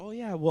 and they're like, oh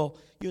yeah, well,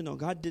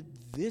 God did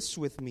this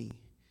with me.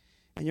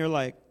 And you're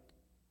like,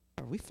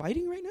 are we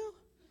fighting right now?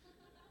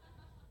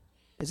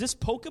 Is this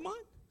Pokemon?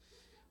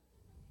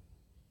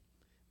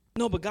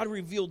 No, but God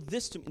revealed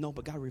this to me. No,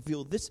 but God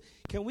revealed this.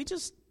 Can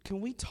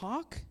we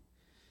talk?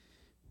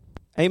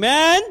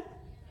 Amen?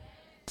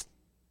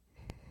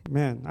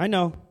 Man, I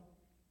know.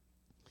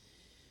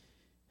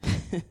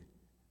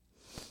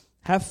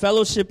 Have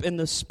fellowship in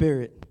the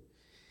Spirit.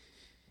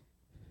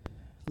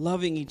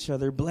 Loving each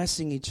other,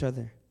 blessing each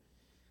other.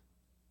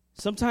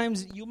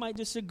 Sometimes you might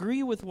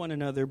disagree with one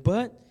another,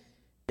 but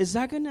is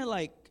that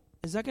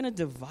gonna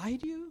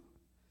divide you?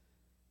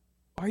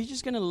 Or are you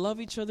just gonna love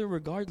each other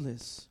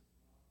regardless?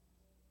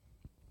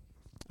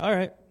 All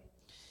right.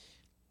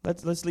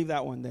 Let's leave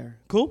that one there.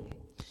 Cool?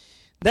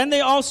 Then they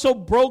also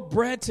broke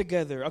bread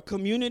together. A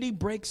community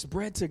breaks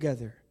bread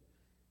together.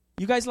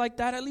 You guys like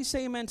that? At least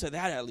say amen to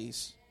that at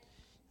least.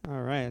 All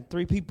right,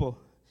 3 people.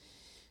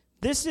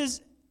 This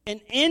is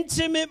an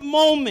intimate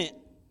moment.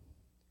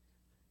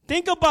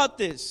 Think about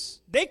this.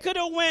 They could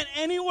have went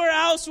anywhere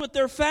else with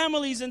their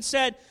families and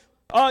said,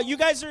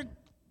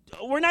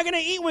 we're not going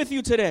to eat with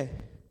you today.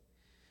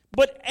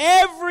 But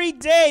every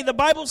day, the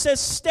Bible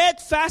says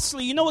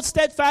steadfastly. You know what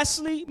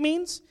steadfastly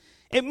means?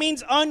 It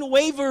means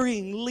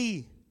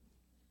unwaveringly.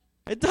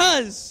 It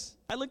does.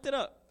 I looked it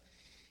up.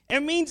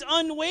 It means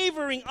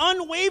unwavering.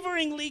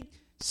 Unwaveringly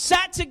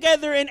sat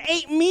together and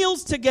ate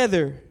meals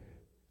together.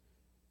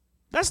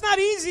 That's not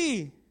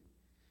easy.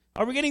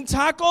 Are we getting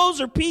tacos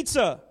or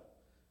pizza?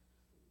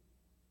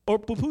 Or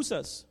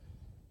pupusas?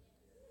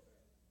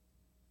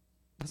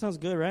 That sounds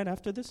good, right,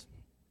 after this?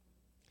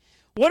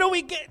 What do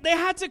we get? They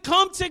had to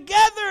come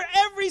together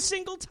every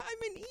single time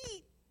and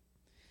eat.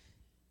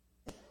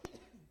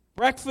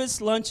 Breakfast,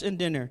 lunch, and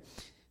dinner.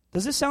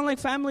 Does this sound like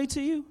family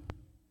to you?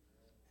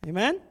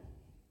 Amen?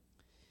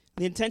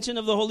 The intention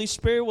of the Holy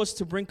Spirit was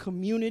to bring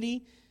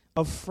community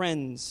of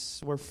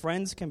friends, where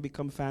friends can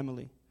become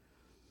family.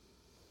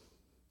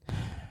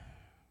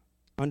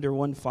 Under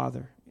one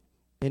Father,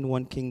 in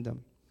one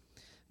kingdom.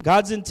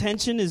 God's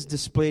intention is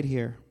displayed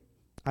here,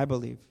 I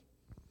believe.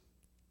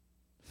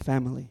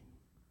 Family.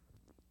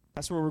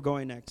 That's where we're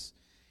going next.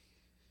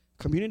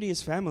 Community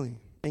is family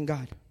in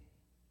God.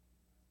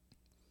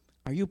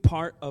 Are you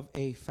part of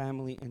a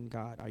family in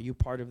God? Are you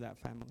part of that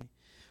family?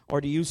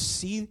 Or do you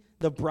see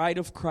the bride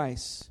of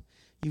Christ?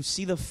 You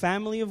see the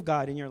family of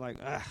God and you're like,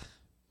 I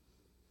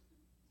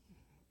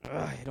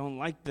don't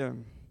like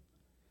them.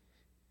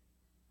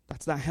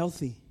 That's not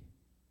healthy.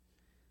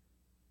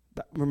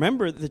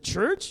 Remember, the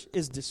church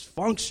is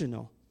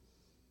dysfunctional.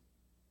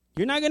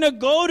 You're not going to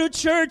go to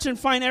church and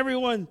find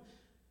everyone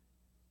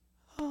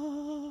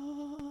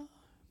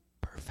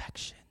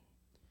perfection.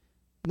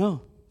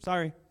 No,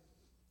 sorry.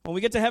 When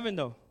we get to heaven,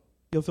 though,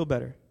 you'll feel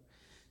better.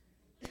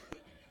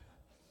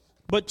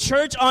 But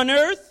church on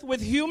earth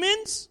with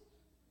humans,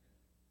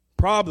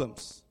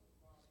 problems.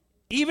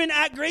 Even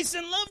at Grace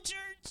and Love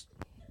Church.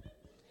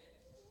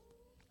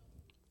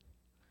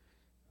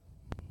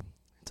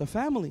 It's a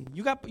family.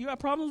 You got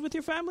problems with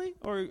your family?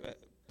 Or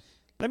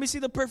let me see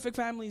the perfect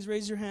families.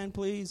 Raise your hand,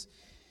 please.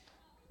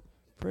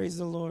 Praise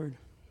the Lord.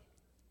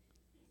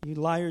 You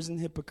liars and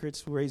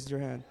hypocrites who raised your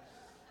hand.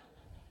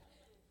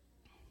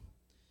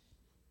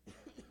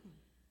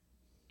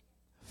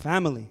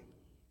 Family.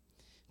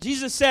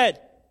 Jesus said,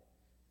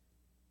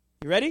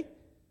 you ready?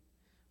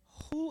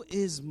 Who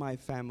is my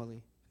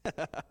family?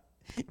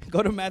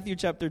 Go to Matthew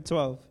chapter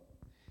 12.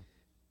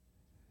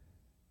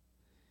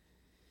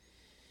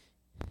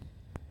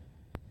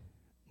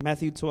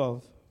 Matthew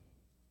 12.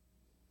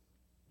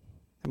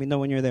 Let me know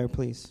when you're there,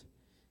 please.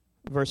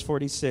 Verse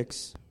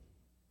 46.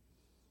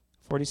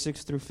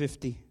 46 through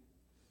 50.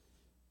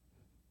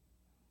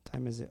 What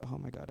time is it? Oh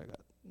my God, I got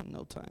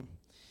no time.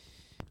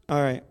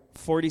 All right,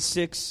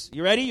 46.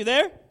 You ready? You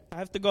there? I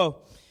have to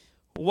go.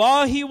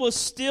 While he was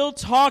still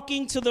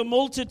talking to the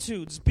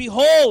multitudes,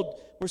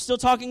 behold, we're still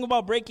talking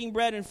about breaking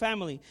bread and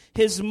family.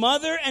 His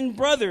mother and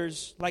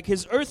brothers, like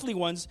his earthly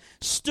ones,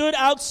 stood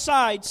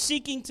outside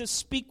seeking to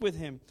speak with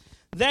him.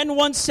 Then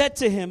one said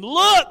to him,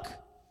 look,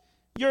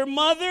 your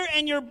mother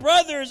and your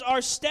brothers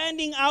are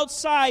standing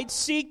outside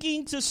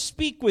seeking to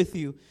speak with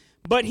you.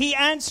 But he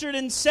answered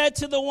and said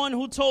to the one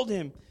who told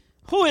him,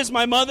 who is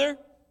my mother?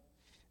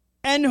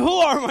 And who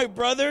are my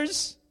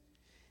brothers?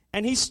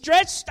 And he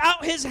stretched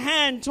out his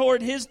hand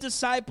toward his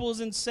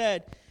disciples and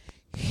said,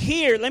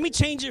 here, let me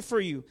change it for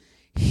you.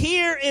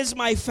 Here is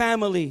my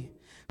family.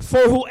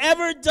 For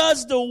whoever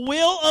does the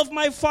will of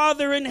my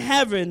Father in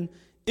heaven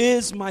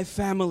is my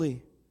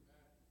family.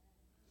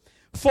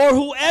 For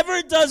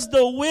whoever does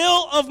the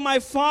will of my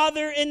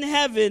Father in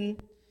heaven,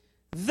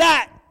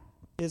 that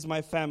is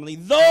my family.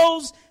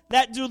 Those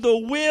that do the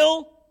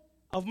will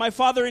of my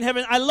Father in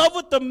heaven. I love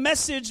what the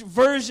Message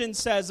version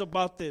says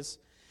about this.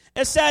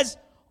 It says,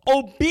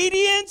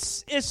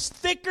 obedience is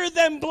thicker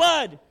than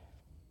blood.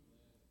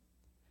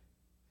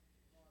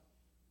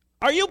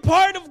 Are you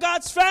part of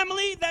God's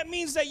family? That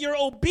means that you're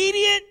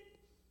obedient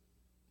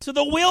to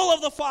the will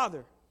of the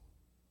Father.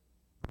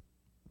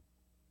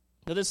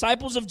 The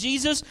disciples of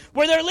Jesus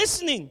were there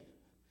listening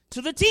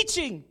to the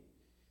teaching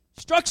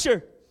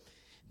structure.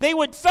 They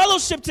would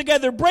fellowship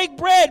together, break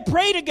bread,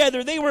 pray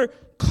together. They were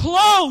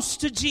close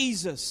to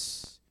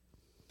Jesus.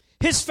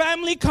 His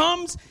family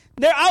comes,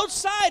 they're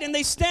outside, and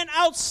they stand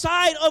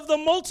outside of the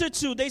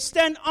multitude. They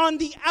stand on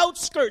the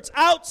outskirts,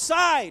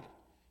 outside.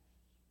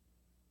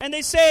 And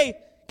they say,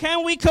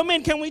 can we come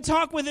in? Can we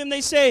talk with him? They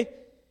say,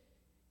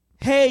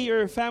 hey,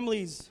 your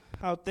family's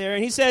out there.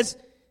 And he says,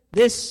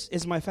 this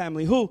is my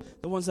family. Who?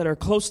 The ones that are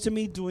close to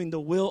me, doing the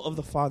will of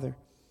the Father.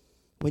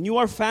 When you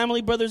are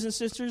family, brothers and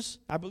sisters,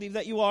 I believe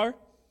that you are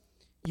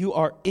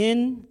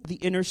in the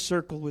inner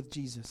circle with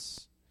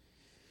Jesus.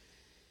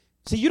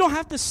 So you don't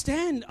have to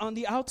stand on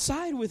the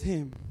outside with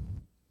him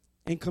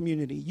in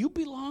community. You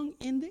belong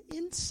in the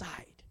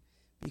inside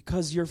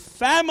because you're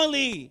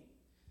family.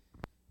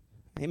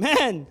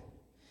 Amen.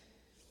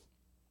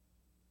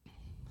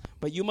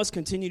 But you must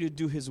continue to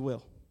do his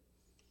will.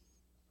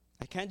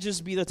 I can't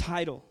just be the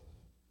title.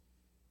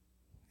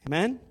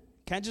 Amen?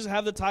 Can't just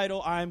have the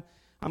title, I'm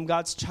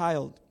God's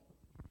child,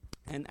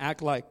 and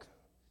act like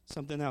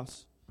something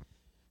else.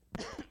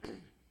 Are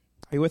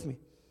you with me?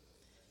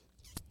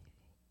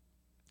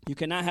 You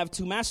cannot have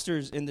two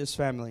masters in this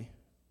family.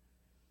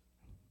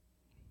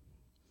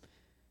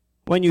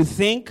 When you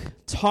think,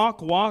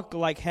 talk, walk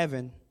like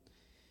heaven,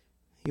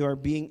 you are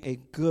being a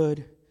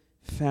good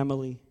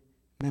family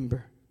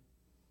member.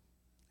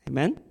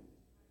 Amen?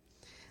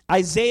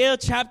 Isaiah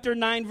chapter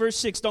 9 verse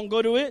 6. Don't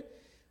go to it.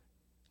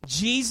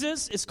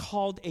 Jesus is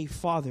called a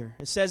father.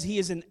 It says he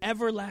is an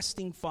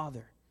everlasting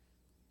father.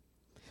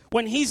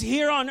 When he's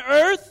here on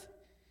earth,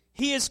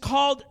 he is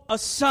called a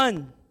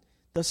son,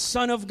 the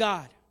Son of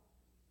God.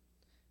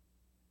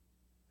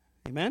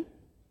 Amen?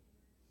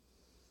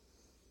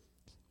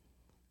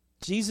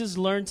 Jesus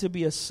learned to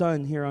be a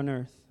son here on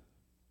earth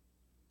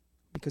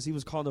because he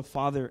was called a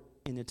father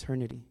in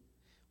eternity.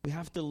 We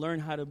have to learn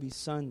how to be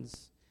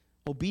sons.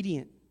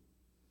 Obedient.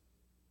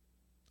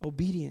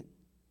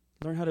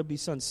 Learn how to be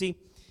sons. See,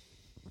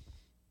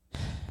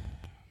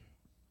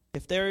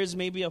 if there is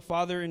maybe a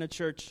father in a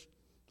church,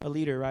 a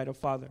leader, right, a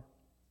father,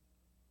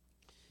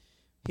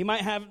 he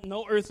might have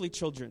no earthly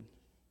children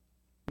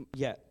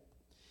yet,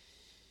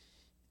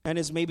 and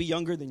is maybe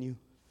younger than you,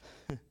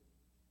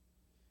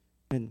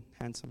 and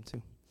handsome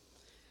too.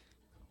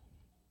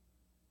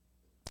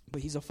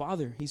 But he's a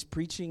father. He's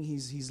preaching.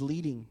 He's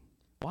leading.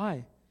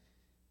 Why?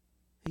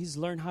 He's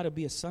learned how to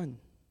be a son.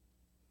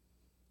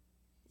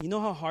 You know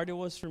how hard it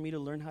was for me to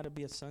learn how to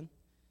be a son?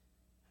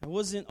 It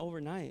wasn't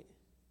overnight.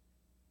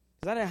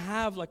 Because I didn't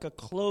have like a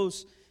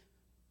close...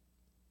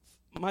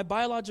 My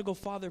biological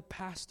father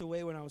passed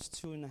away when I was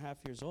 2.5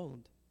 years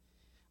old.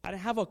 I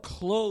didn't have a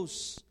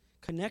close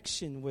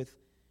connection with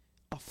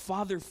a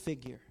father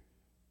figure.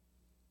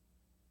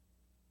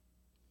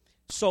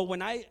 So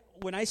when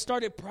I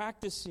started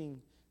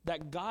practicing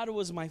that God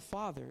was my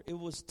father, it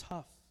was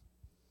tough.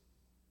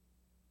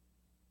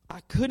 I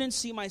couldn't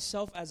see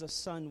myself as a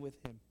son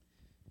with him.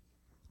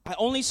 I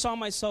only saw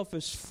myself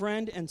as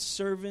friend and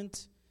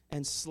servant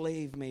and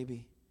slave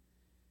maybe.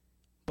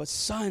 But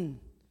son,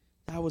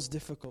 that was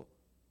difficult.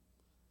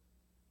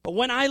 But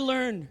when I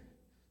learned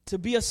to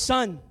be a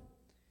son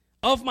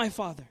of my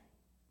father,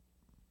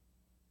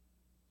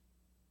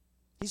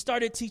 he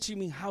started teaching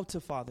me how to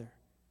father.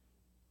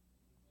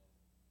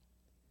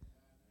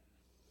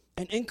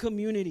 And in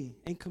community,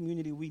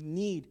 we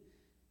need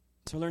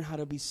to learn how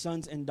to be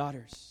sons and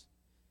daughters.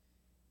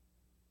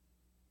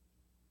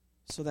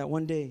 So that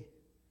one day,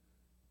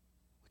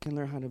 we can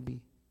learn how to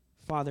be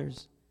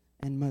fathers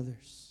and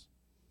mothers.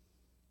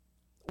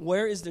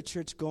 Where is the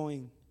church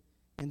going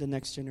in the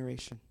next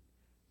generation?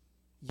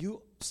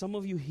 Some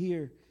of you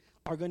here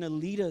are going to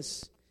lead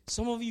us.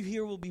 Some of you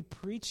here will be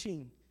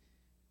preaching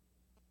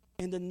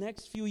in the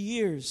next few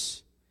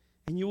years,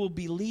 and you will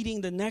be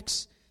leading the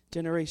next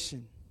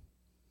generation.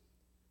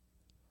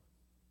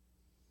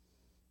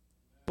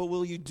 But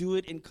will you do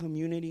it in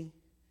community?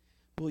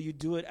 Will you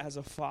do it as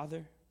a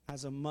father,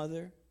 as a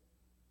mother?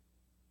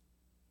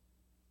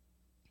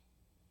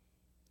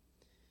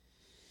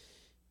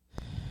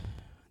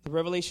 The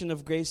revelation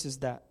of grace is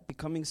that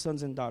becoming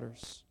sons and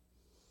daughters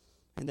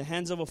in the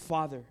hands of a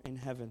Father in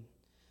heaven,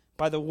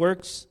 by the work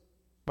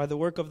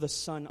of the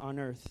Son on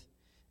earth,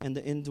 and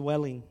the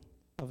indwelling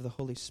of the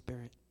Holy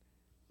Spirit.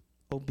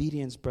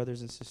 Obedience,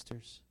 brothers and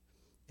sisters,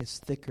 is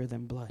thicker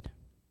than blood.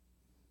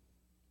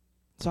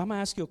 So I'm going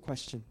to ask you a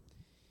question.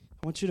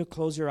 I want you to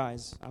close your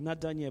eyes. I'm not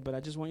done yet, but I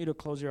just want you to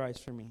close your eyes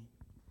for me.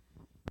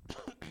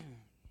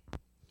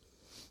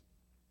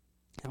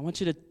 want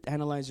you to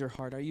analyze your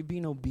heart. Are you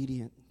being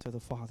obedient to the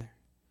Father?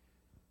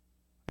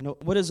 You know,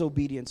 what is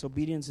obedience?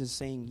 Obedience is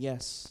saying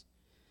yes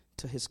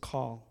to his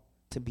call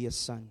to be a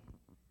son.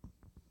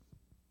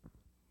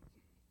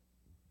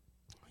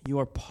 You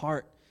are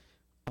part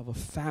of a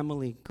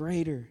family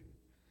greater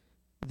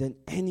than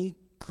any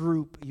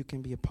group you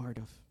can be a part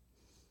of.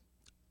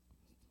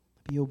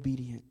 Be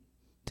obedient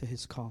to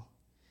his call.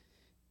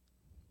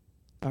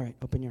 All right,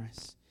 open your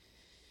eyes.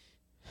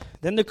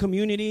 Then the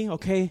community,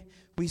 okay,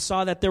 we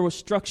saw that there was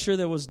structure,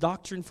 there was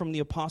doctrine from the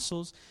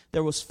apostles,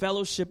 there was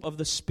fellowship of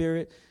the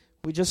Spirit.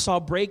 We just saw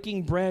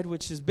breaking bread,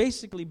 which is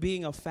basically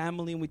being a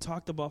family, and we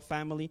talked about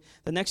family.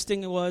 The next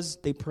thing was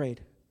they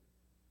prayed.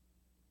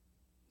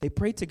 They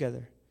prayed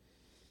together.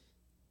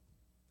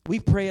 We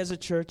pray as a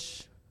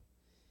church.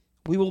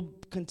 We will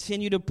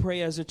continue to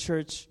pray as a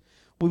church.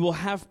 We will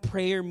have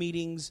prayer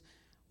meetings.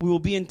 We will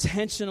be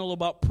intentional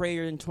about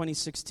prayer in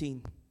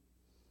 2016.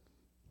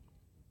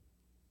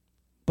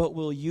 But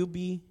will you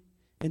be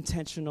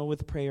intentional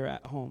with prayer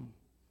at home?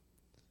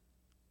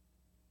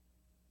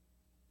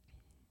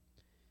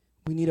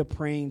 We need a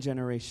praying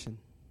generation.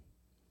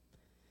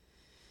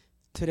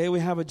 Today we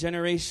have a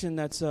generation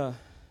that's a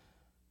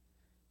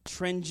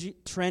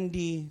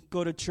trendy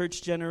go to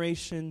church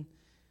generation.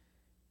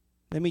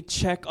 Let me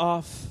check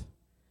off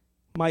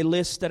my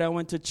list that I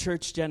went to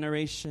church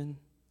generation.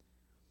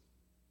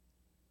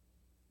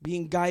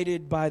 Being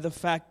guided by the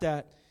fact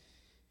that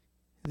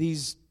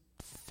these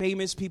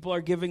famous people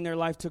are giving their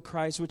life to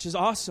Christ, which is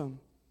awesome.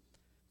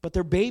 But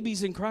they're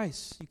babies in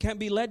Christ. You can't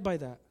be led by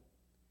that.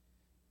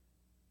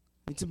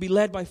 You need to be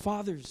led by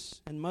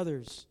fathers and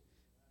mothers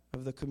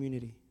of the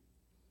community.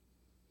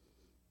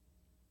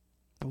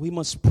 And we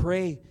must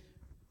pray.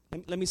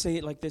 Let me say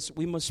it like this.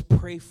 We must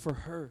pray for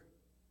her.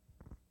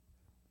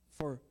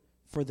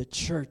 For the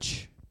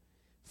church.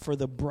 For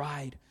the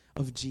bride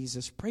of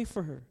Jesus. Pray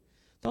for her.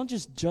 Don't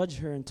just judge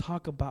her and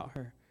talk about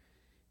her.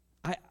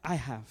 I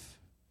have.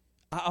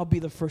 I'll be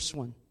the first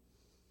one.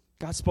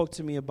 God spoke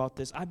to me about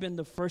this. I've been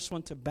the first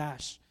one to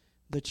bash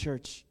the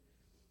church.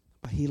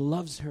 But he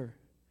loves her.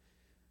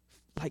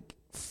 Like,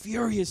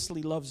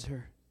 furiously loves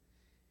her.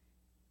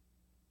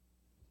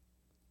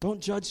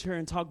 Don't judge her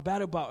and talk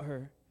bad about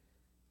her.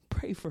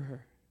 Pray for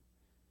her.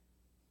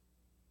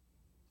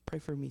 Pray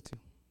for me too.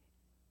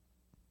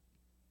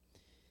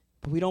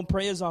 But we don't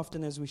pray as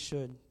often as we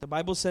should. The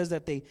Bible says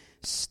that they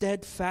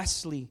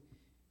steadfastly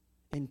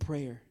in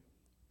prayer.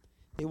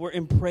 They were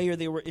in prayer.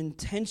 They were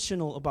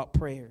intentional about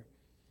prayer.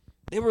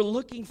 They were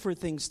looking for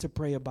things to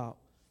pray about.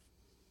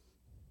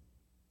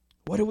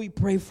 What do we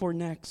pray for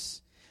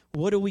next?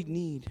 What do we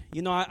need?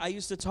 You know, I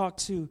used to talk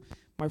to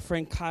my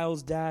friend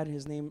Kyle's dad.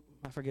 His name,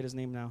 I forget his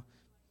name now.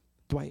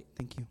 Dwight,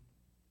 thank you.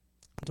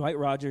 Dwight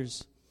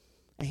Rogers.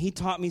 And he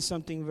taught me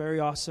something very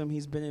awesome.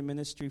 He's been in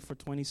ministry for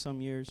 20-some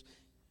years.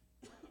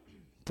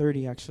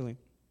 30, actually.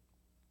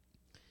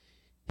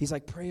 He's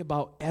like, pray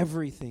about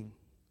everything.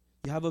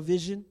 You have a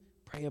vision?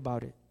 Pray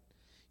about it.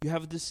 You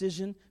have a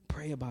decision?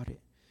 Pray about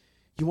it.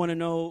 You want to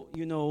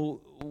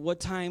know, what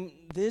time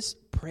this?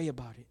 Pray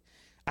about it.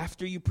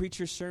 After you preach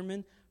your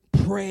sermon,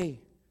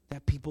 pray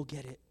that people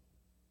get it.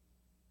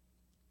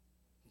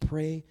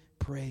 Pray,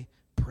 pray,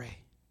 pray.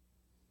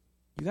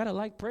 You got to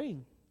like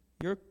praying.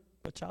 You're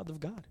a child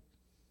of God.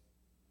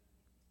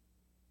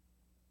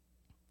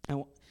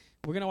 And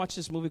we're going to watch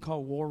this movie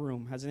called War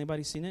Room. Has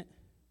anybody seen it?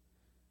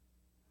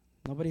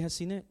 Nobody has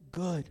seen it?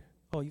 Good.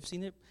 Oh, you've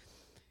seen it?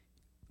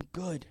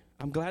 Good.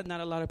 I'm glad not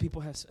a lot of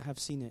people have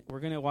seen it. We're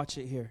going to watch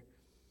it here.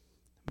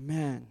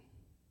 Man.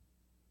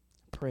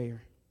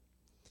 Prayer.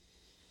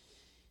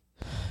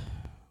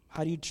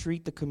 How do you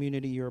treat the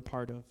community you're a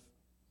part of?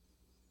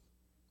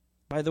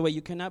 By the way,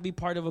 you cannot be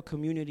part of a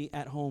community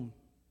at home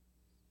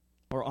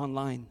or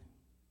online.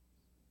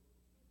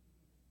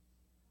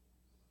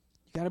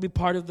 You got to be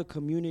part of the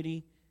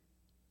community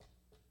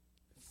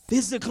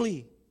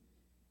physically.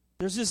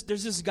 There's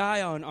this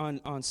guy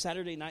on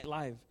Saturday Night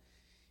Live.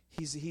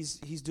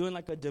 He's doing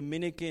like a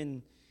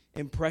Dominican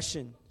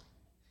impression.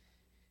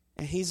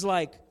 And he's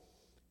like,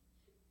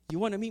 you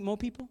want to meet more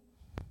people?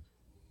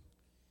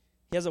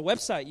 He has a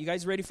website. You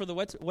guys ready for the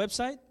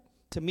website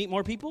to meet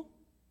more people?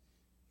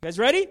 You guys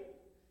ready?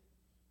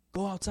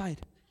 Go outside.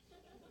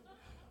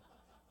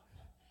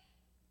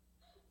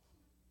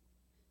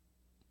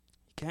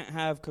 You can't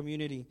have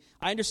community.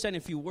 I understand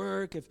if you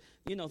work, if,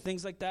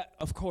 things like that,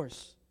 of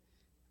course.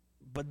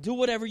 But do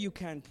whatever you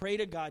can. Pray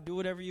to God. Do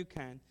whatever you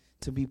can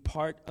to be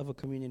part of a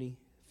community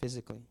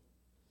physically.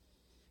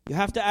 You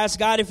have to ask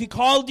God if he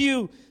called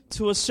you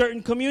to a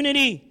certain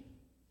community.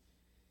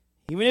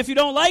 Even if you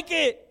don't like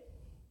it.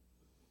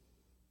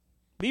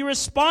 Be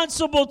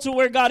responsible to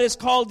where God has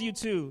called you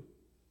to.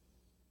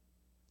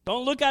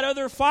 Don't look at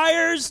other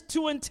fires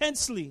too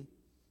intensely.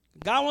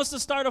 God wants to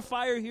start a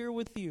fire here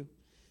with you.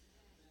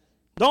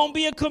 Don't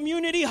be a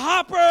community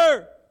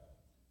hopper.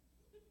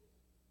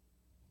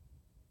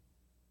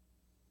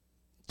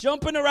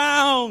 Jumping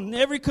around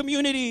every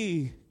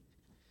community.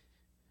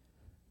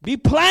 Be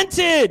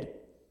planted.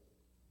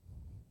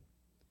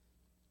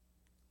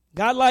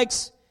 God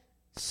likes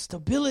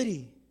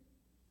stability.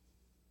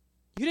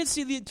 You didn't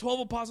see the 12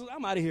 apostles?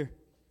 I'm out of here.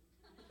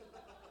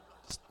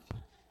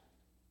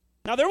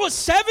 Now, there was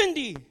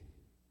 70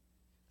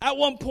 at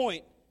one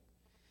point.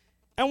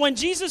 And when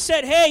Jesus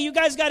said, hey, you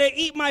guys got to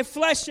eat my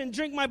flesh and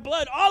drink my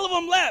blood, all of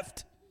them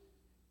left.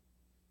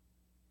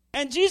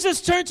 And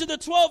Jesus turned to the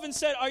 12 and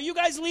said, are you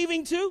guys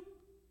leaving too?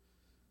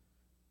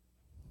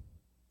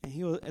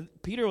 And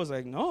Peter was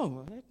like,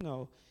 no, heck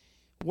no.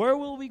 Where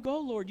will we go,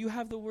 Lord? You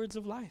have the words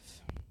of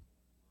life.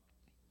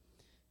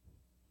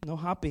 No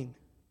hopping.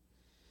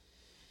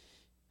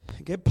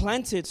 Get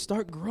planted.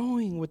 Start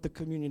growing with the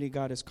community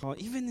God has called.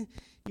 Even,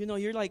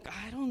 you're like,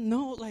 I don't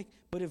know.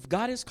 But if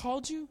God has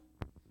called you,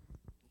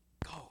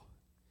 go.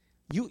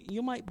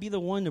 You might be the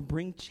one to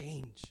bring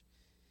change.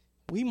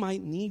 We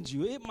might need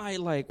you. It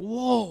might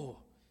whoa.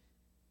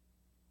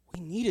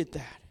 We needed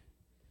that.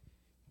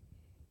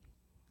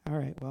 All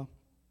right, well.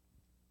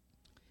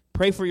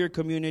 Pray for your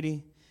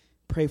community.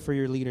 Pray for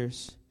your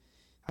leaders.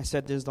 I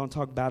said this, don't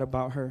talk bad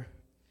about her.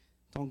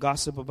 Don't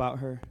gossip about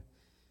her.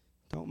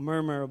 Don't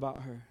murmur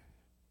about her.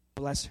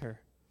 Bless her.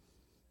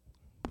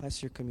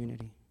 Bless your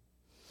community.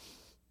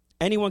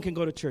 Anyone can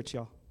go to church,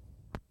 y'all.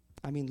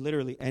 I mean,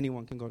 literally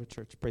anyone can go to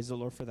church. Praise the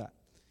Lord for that.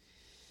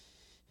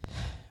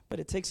 But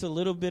it takes a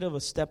little bit of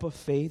a step of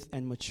faith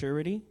and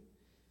maturity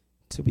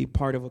to be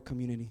part of a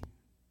community.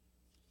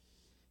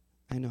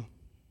 I know.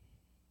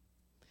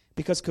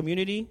 Because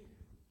community,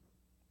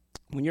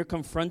 when you're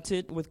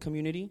confronted with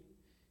community,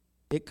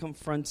 it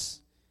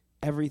confronts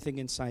everything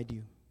inside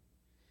you.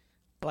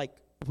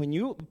 When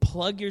you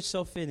plug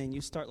yourself in and you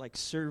start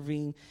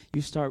serving,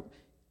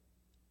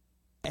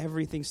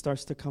 everything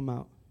starts to come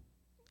out.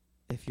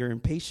 If you're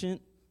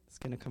impatient, it's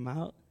going to come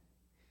out.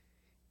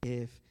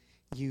 If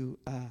you,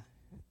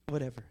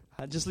 whatever,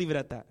 I'll just leave it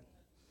at that.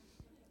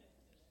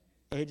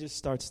 It just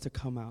starts to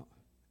come out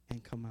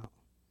and come out.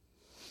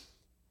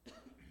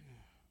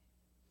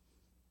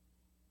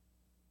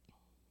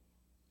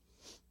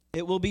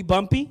 It will be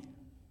bumpy.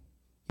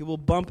 You will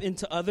bump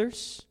into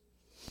others,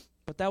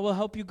 but that will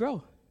help you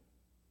grow.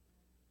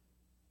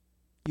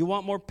 You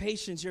want more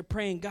patience. You're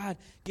praying, God,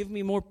 give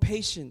me more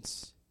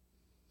patience.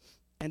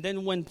 And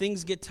then when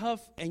things get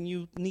tough and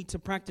you need to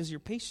practice your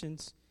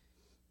patience,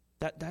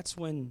 that's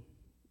when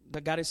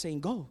the God is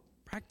saying, go,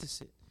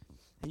 practice it.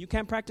 And you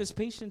can't practice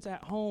patience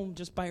at home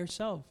just by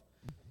yourself.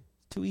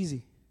 It's too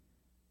easy.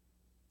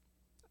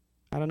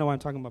 I don't know why I'm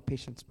talking about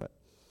patience, but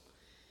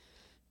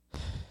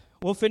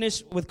we'll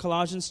finish with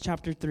Colossians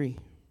chapter 3.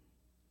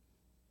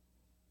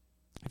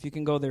 If you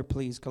can go there,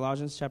 please.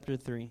 Colossians chapter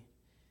 3.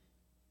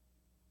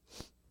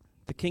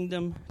 The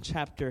kingdom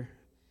chapter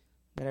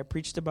that I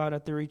preached about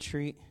at the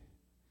retreat,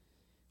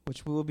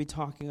 which we will be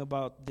talking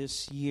about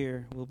this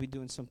year. We'll be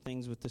doing some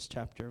things with this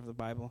chapter of the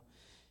Bible.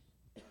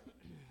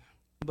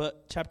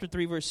 But chapter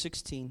 3, verse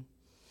 16.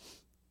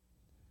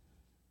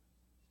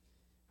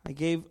 I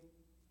gave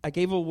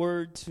a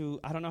word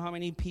to, I don't know how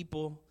many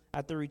people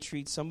at the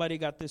retreat. Somebody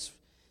got this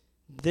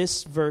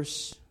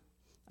verse.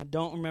 I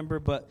don't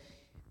remember, but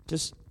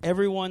just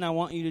everyone, I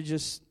want you to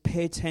just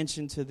pay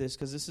attention to this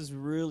because this is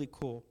really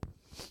cool.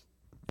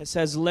 It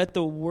says, let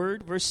the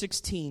word, verse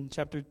 16,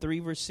 chapter 3,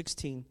 verse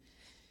 16,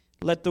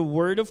 let the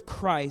word of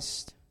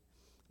Christ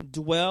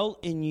dwell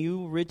in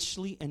you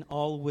richly in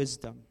all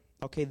wisdom.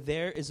 Okay,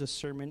 there is a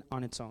sermon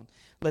on its own.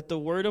 Let the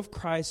word of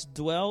Christ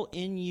dwell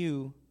in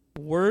you,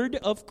 richly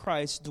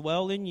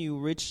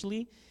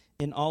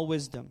in all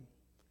wisdom.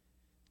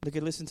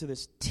 Listen to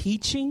this.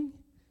 Teaching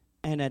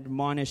and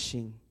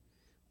admonishing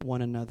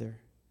one another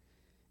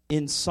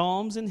in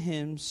psalms and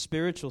hymns,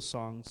 spiritual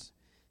songs,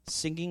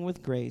 singing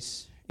with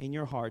grace in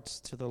your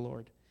hearts to the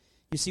Lord.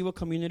 You see what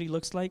community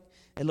looks like?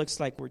 It looks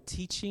like we're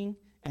teaching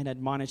and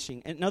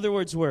admonishing. In other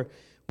words, we're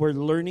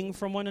learning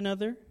from one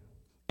another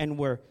and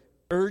we're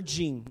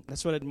urging.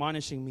 That's what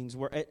admonishing means.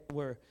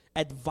 We're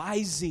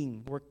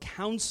advising. We're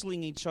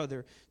counseling each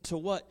other to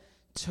what?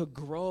 To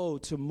grow,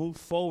 to move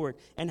forward.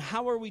 And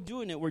how are we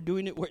doing it? We're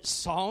doing it with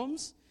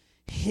psalms,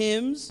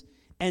 hymns,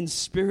 and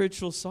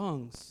spiritual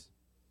songs.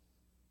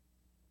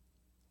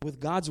 With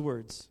God's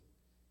words.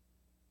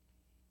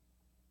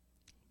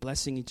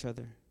 Blessing each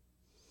other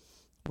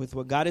with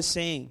what God is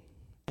saying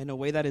in a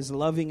way that is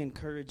loving,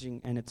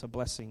 encouraging, and it's a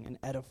blessing and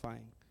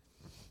edifying.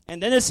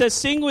 And then it says,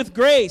 sing with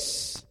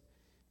grace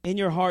in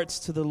your hearts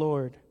to the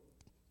Lord,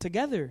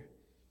 together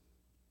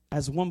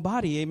as one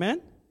body,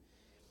 amen?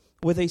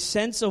 With a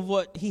sense of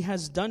what he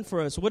has done for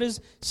us. What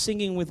is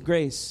singing with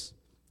grace?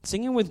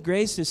 Singing with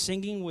grace is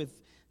singing with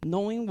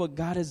knowing what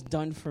God has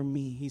done for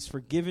me. He's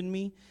forgiven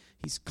me.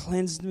 He's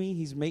cleansed me.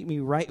 He's made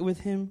me right with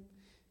him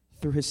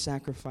through his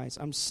sacrifice.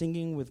 I'm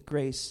singing with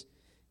grace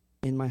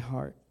in my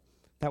heart.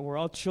 That we're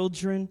all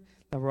children,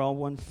 that we're all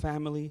one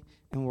family,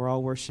 and we're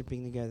all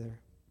worshiping together.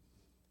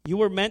 You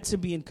were meant to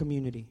be in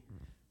community.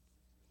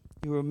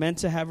 You were meant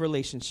to have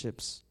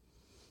relationships,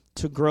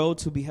 to grow,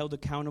 to be held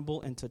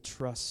accountable, and to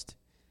trust.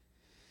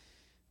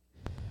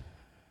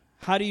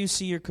 How do you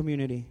see your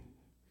community?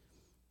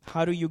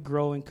 How do you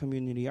grow in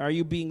community? Are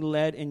you being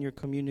led in your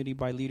community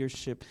by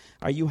leadership?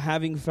 Are you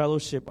having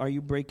fellowship? Are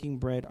you breaking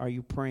bread? Are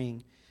you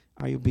praying?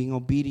 Are you being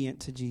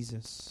obedient to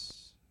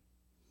Jesus?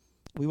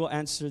 We will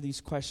answer these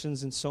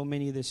questions and so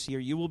many this year.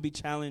 You will be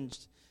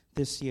challenged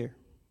this year.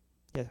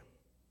 Yeah,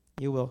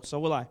 you will. So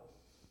will I.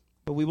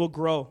 But we will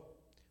grow.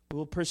 We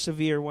will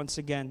persevere once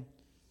again.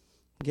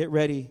 Get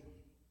ready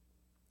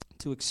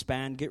to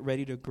expand. Get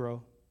ready to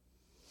grow.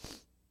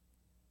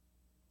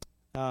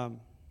 I'll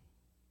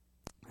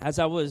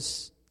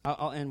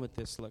end with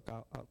this. Look,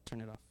 I'll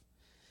turn it off.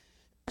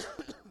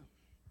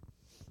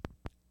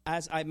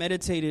 As I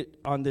meditated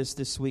on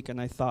this week, and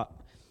I thought,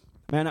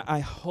 man, I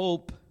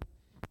hope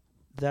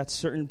that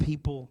certain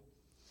people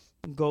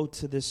go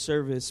to this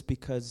service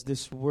because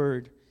this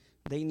word,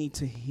 they need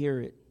to hear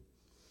it.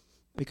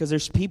 Because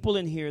there's people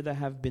in here that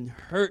have been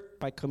hurt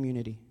by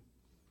community.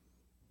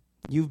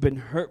 You've been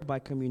hurt by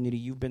community.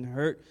 You've been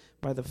hurt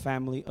by the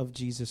family of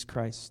Jesus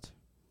Christ.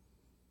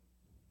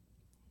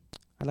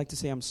 I'd like to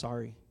say I'm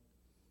sorry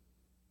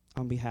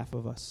on behalf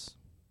of us.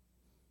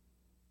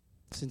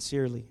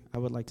 Sincerely, I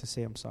would like to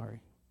say I'm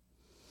sorry.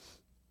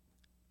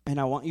 And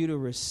I want you to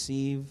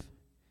receive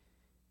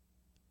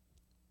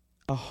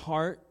a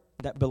heart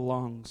that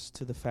belongs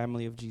to the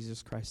family of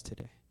Jesus Christ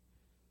today.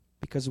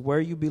 Because where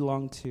you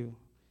belong to,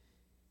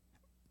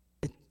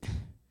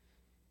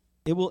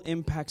 it will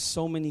impact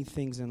so many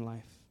things in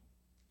life.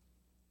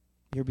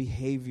 Your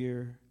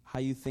behavior, how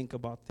you think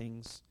about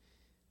things.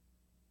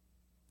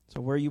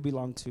 So where you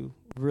belong to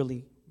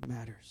really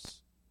matters.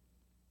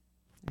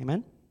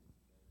 Amen?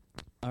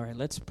 All right,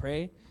 let's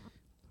pray.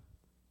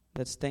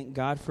 Let's thank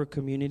God for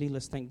community.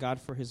 Let's thank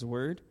God for His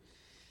word.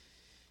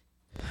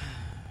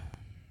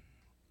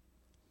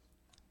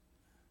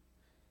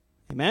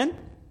 Amen?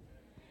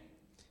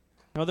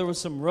 I know there were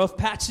some rough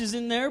patches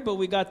in there, but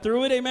we got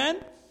through it. Amen?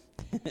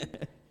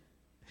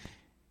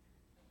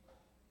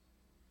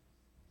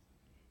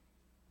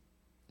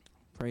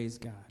 Praise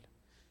God.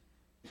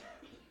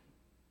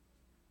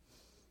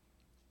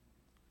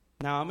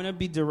 Now, I'm going to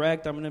be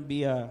direct. I'm going to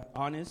be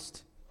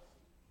honest.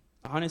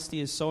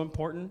 Honesty is so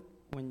important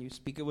when you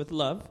speak it with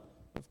love,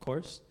 of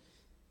course.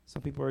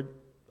 Some people are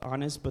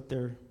honest, but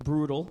they're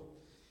brutal.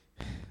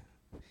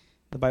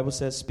 The Bible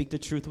says, speak the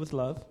truth with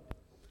love.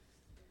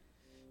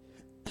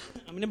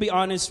 I'm going to be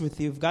honest with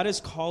you. If God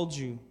has called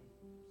you,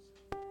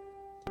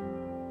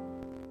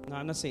 no,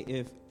 I'm not saying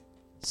if.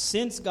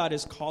 Since God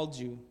has called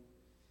you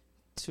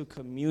to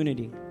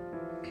community,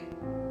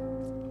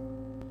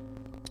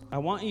 I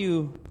want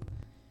you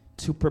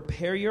to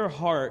prepare your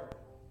heart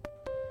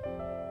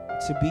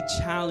to be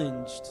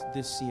challenged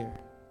this year.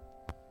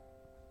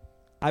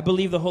 I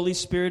believe the Holy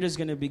Spirit is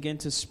going to begin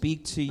to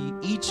speak to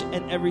each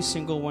and every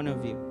single one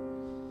of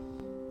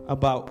you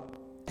about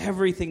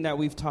everything that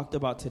we've talked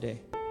about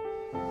today.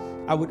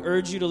 I would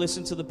urge you to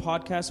listen to the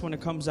podcast when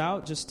it comes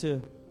out, just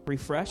to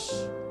refresh.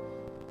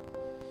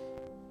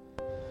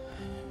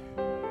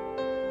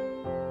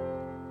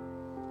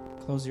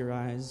 Close your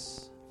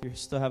eyes if you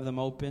still have them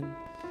open.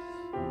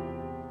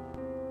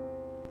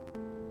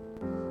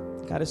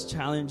 God is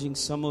challenging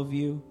some of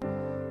you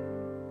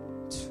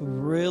to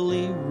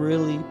really,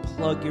 really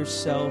plug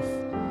yourself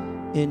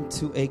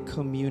into a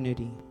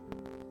community,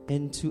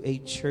 into a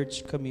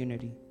church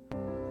community.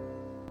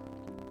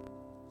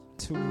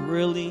 To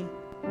really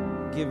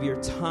give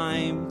your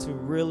time, to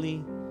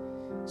really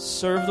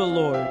serve the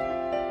Lord.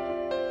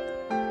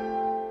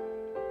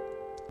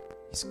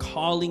 He's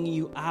calling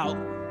you out,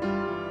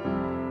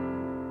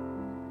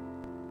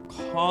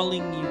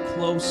 calling you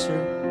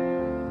closer.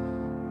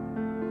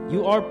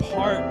 You are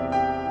part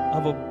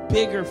of a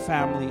bigger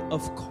family,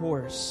 of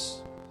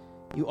course.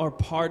 You are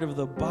part of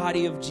the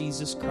body of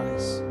Jesus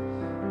Christ.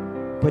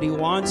 But He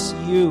wants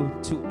you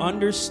to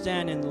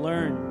understand and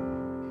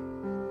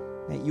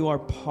learn that you are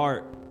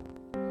part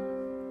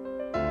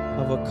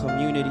of a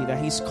community,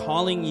 that He's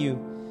calling you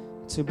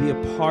to be a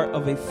part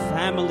of a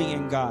family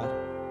in God.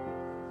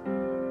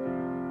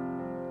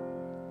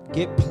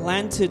 Get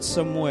planted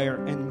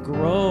somewhere and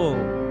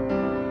grow.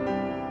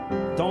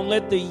 Don't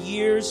let the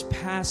years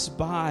pass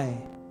by.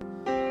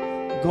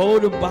 Go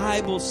to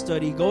Bible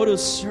study. Go to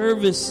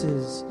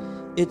services.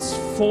 It's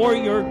for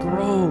your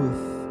growth.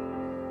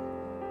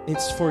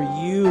 It's for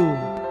you.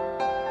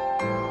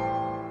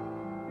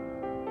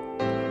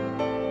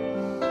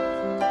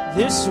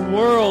 This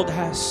world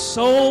has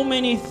so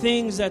many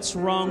things that's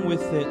wrong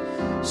with it.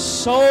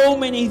 So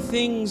many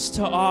things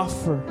to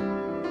offer.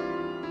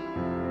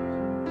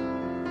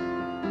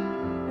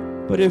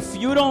 But if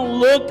you don't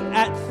look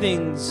at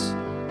things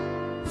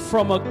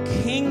from a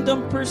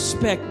kingdom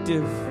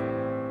perspective,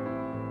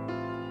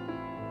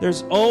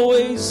 there's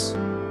always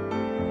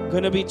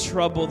going to be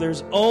trouble.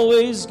 There's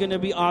always going to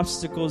be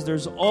obstacles.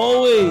 There's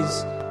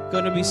always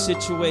going to be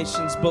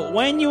situations. But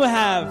when you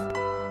have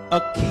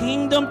a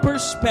kingdom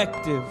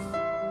perspective,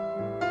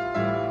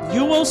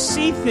 you will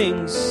see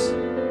things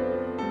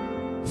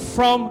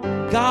from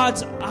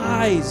God's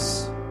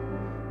eyes,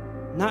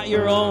 not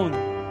your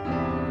own.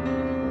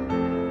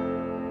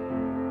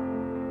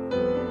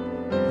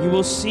 You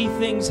will see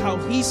things how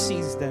He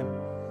sees them.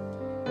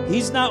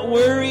 He's not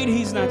worried.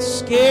 He's not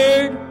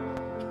scared.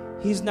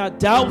 He's not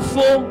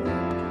doubtful.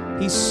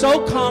 He's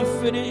so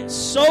confident,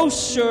 so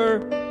sure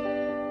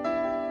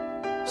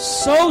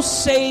so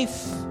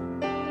safe.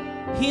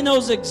 He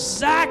knows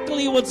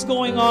exactly what's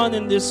going on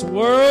in this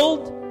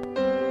world.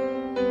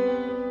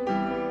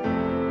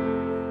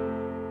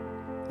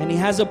 And He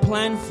has a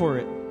plan for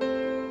it.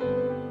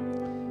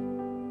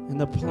 And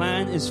the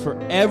plan is for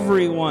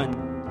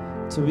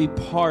everyone to be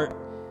part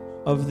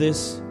of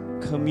this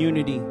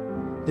community,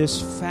 this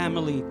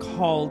family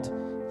called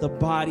the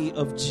body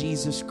of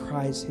Jesus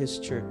Christ, His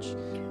church.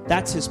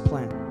 That's His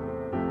plan.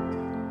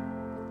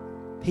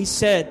 He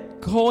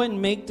said, go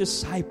and make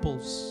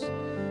disciples.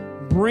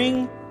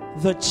 Bring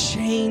the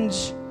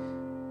change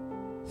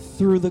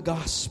through the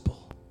gospel.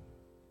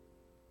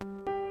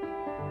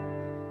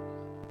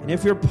 And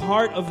if you're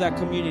part of that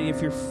community,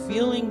 if you're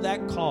feeling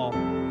that call,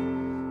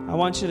 I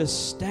want you to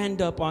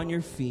stand up on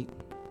your feet.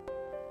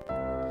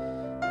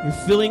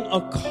 You're feeling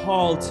a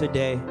call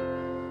today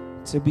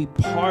to be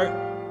part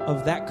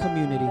of that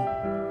community,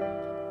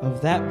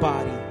 of that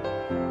body,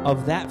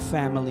 of that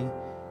family.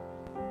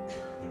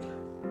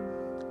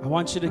 I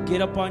want you to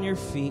get up on your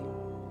feet.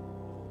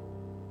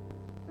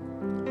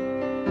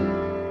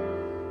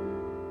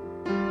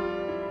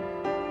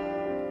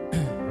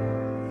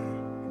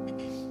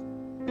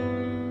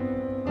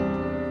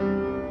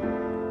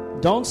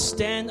 Don't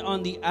stand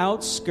on the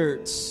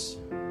outskirts.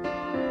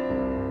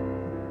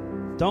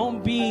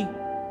 Don't be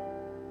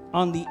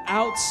on the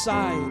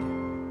outside.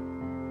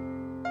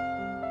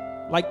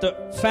 Like the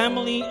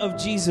family of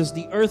Jesus,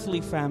 the earthly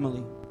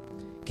family,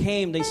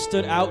 came, they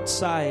stood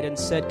outside and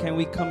said, can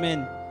we come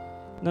in?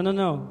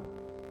 No.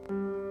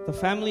 The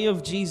family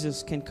of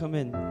Jesus can come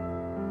in.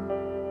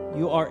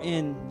 You are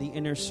in the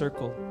inner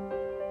circle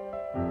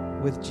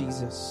with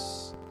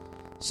Jesus.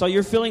 So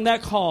you're feeling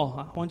that call.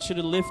 I want you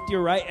to lift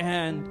your right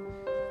hand.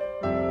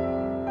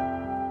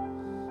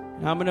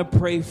 And I'm going to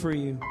pray for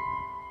you.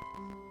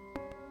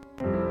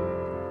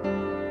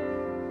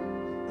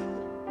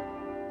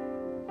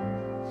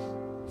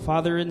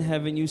 Father in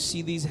heaven, you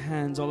see these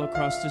hands all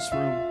across this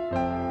room.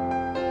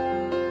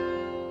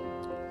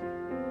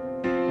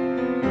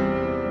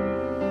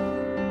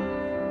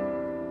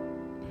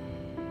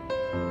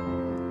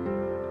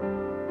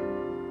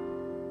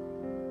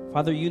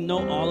 Father, you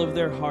know all of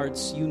their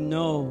hearts. You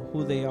know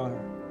who they are.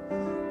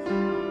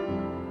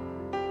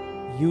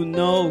 You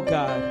know,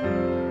 God.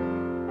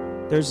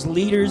 There's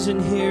leaders in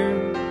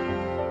here.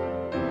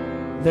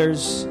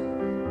 There's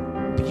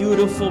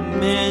beautiful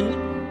men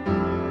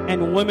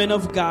and women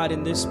of God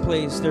in this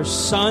place. There's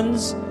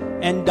sons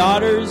and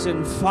daughters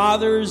and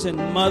fathers and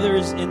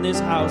mothers in this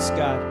house,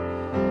 God,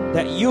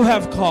 that you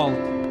have called.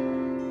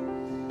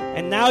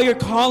 And now you're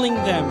calling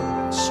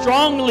them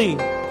strongly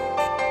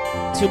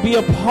to be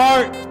a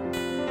part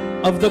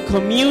of the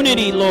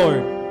community,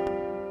 Lord,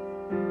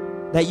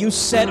 that you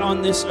set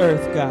on this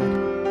earth,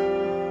 God.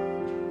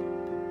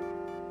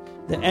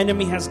 The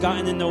enemy has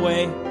gotten in the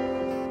way.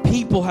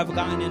 People have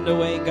gotten in the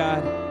way,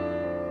 God.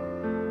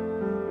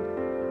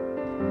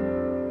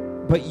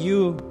 But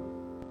you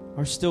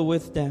are still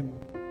with them,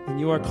 and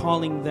you are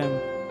calling them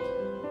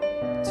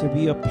to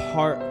be a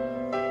part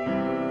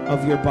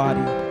of your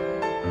body.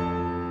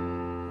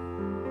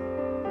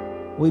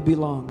 We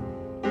belong.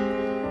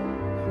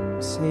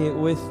 Say it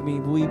with me.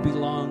 We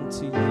belong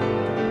to you,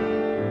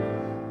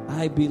 God.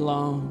 I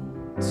belong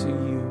to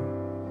you.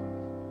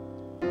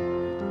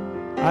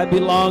 I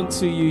belong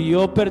to you.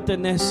 Yo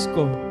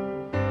pertenezco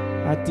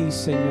a ti,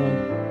 Señor.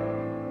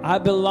 I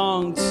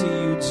belong to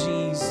you,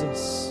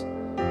 Jesus.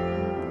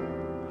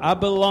 I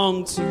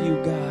belong to you,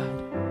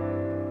 God.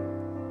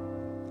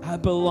 I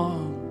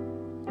belong.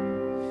 I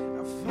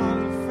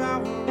finally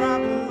found where I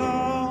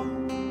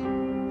belong.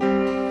 I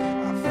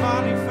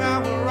finally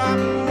found where I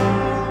belong.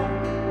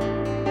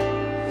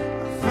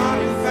 I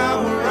finally found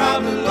where I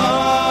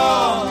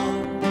belong.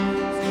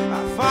 I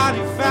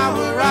finally found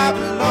where I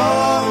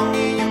belong.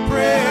 In your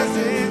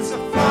presence, I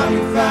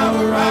finally found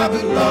where I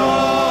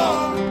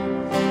belong.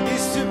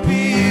 It's to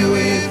be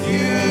with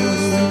you.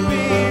 To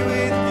be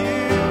with you.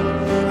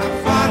 I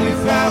finally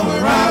found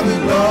where I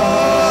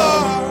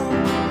belong.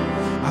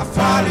 I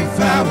finally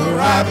found where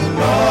I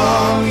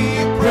belong.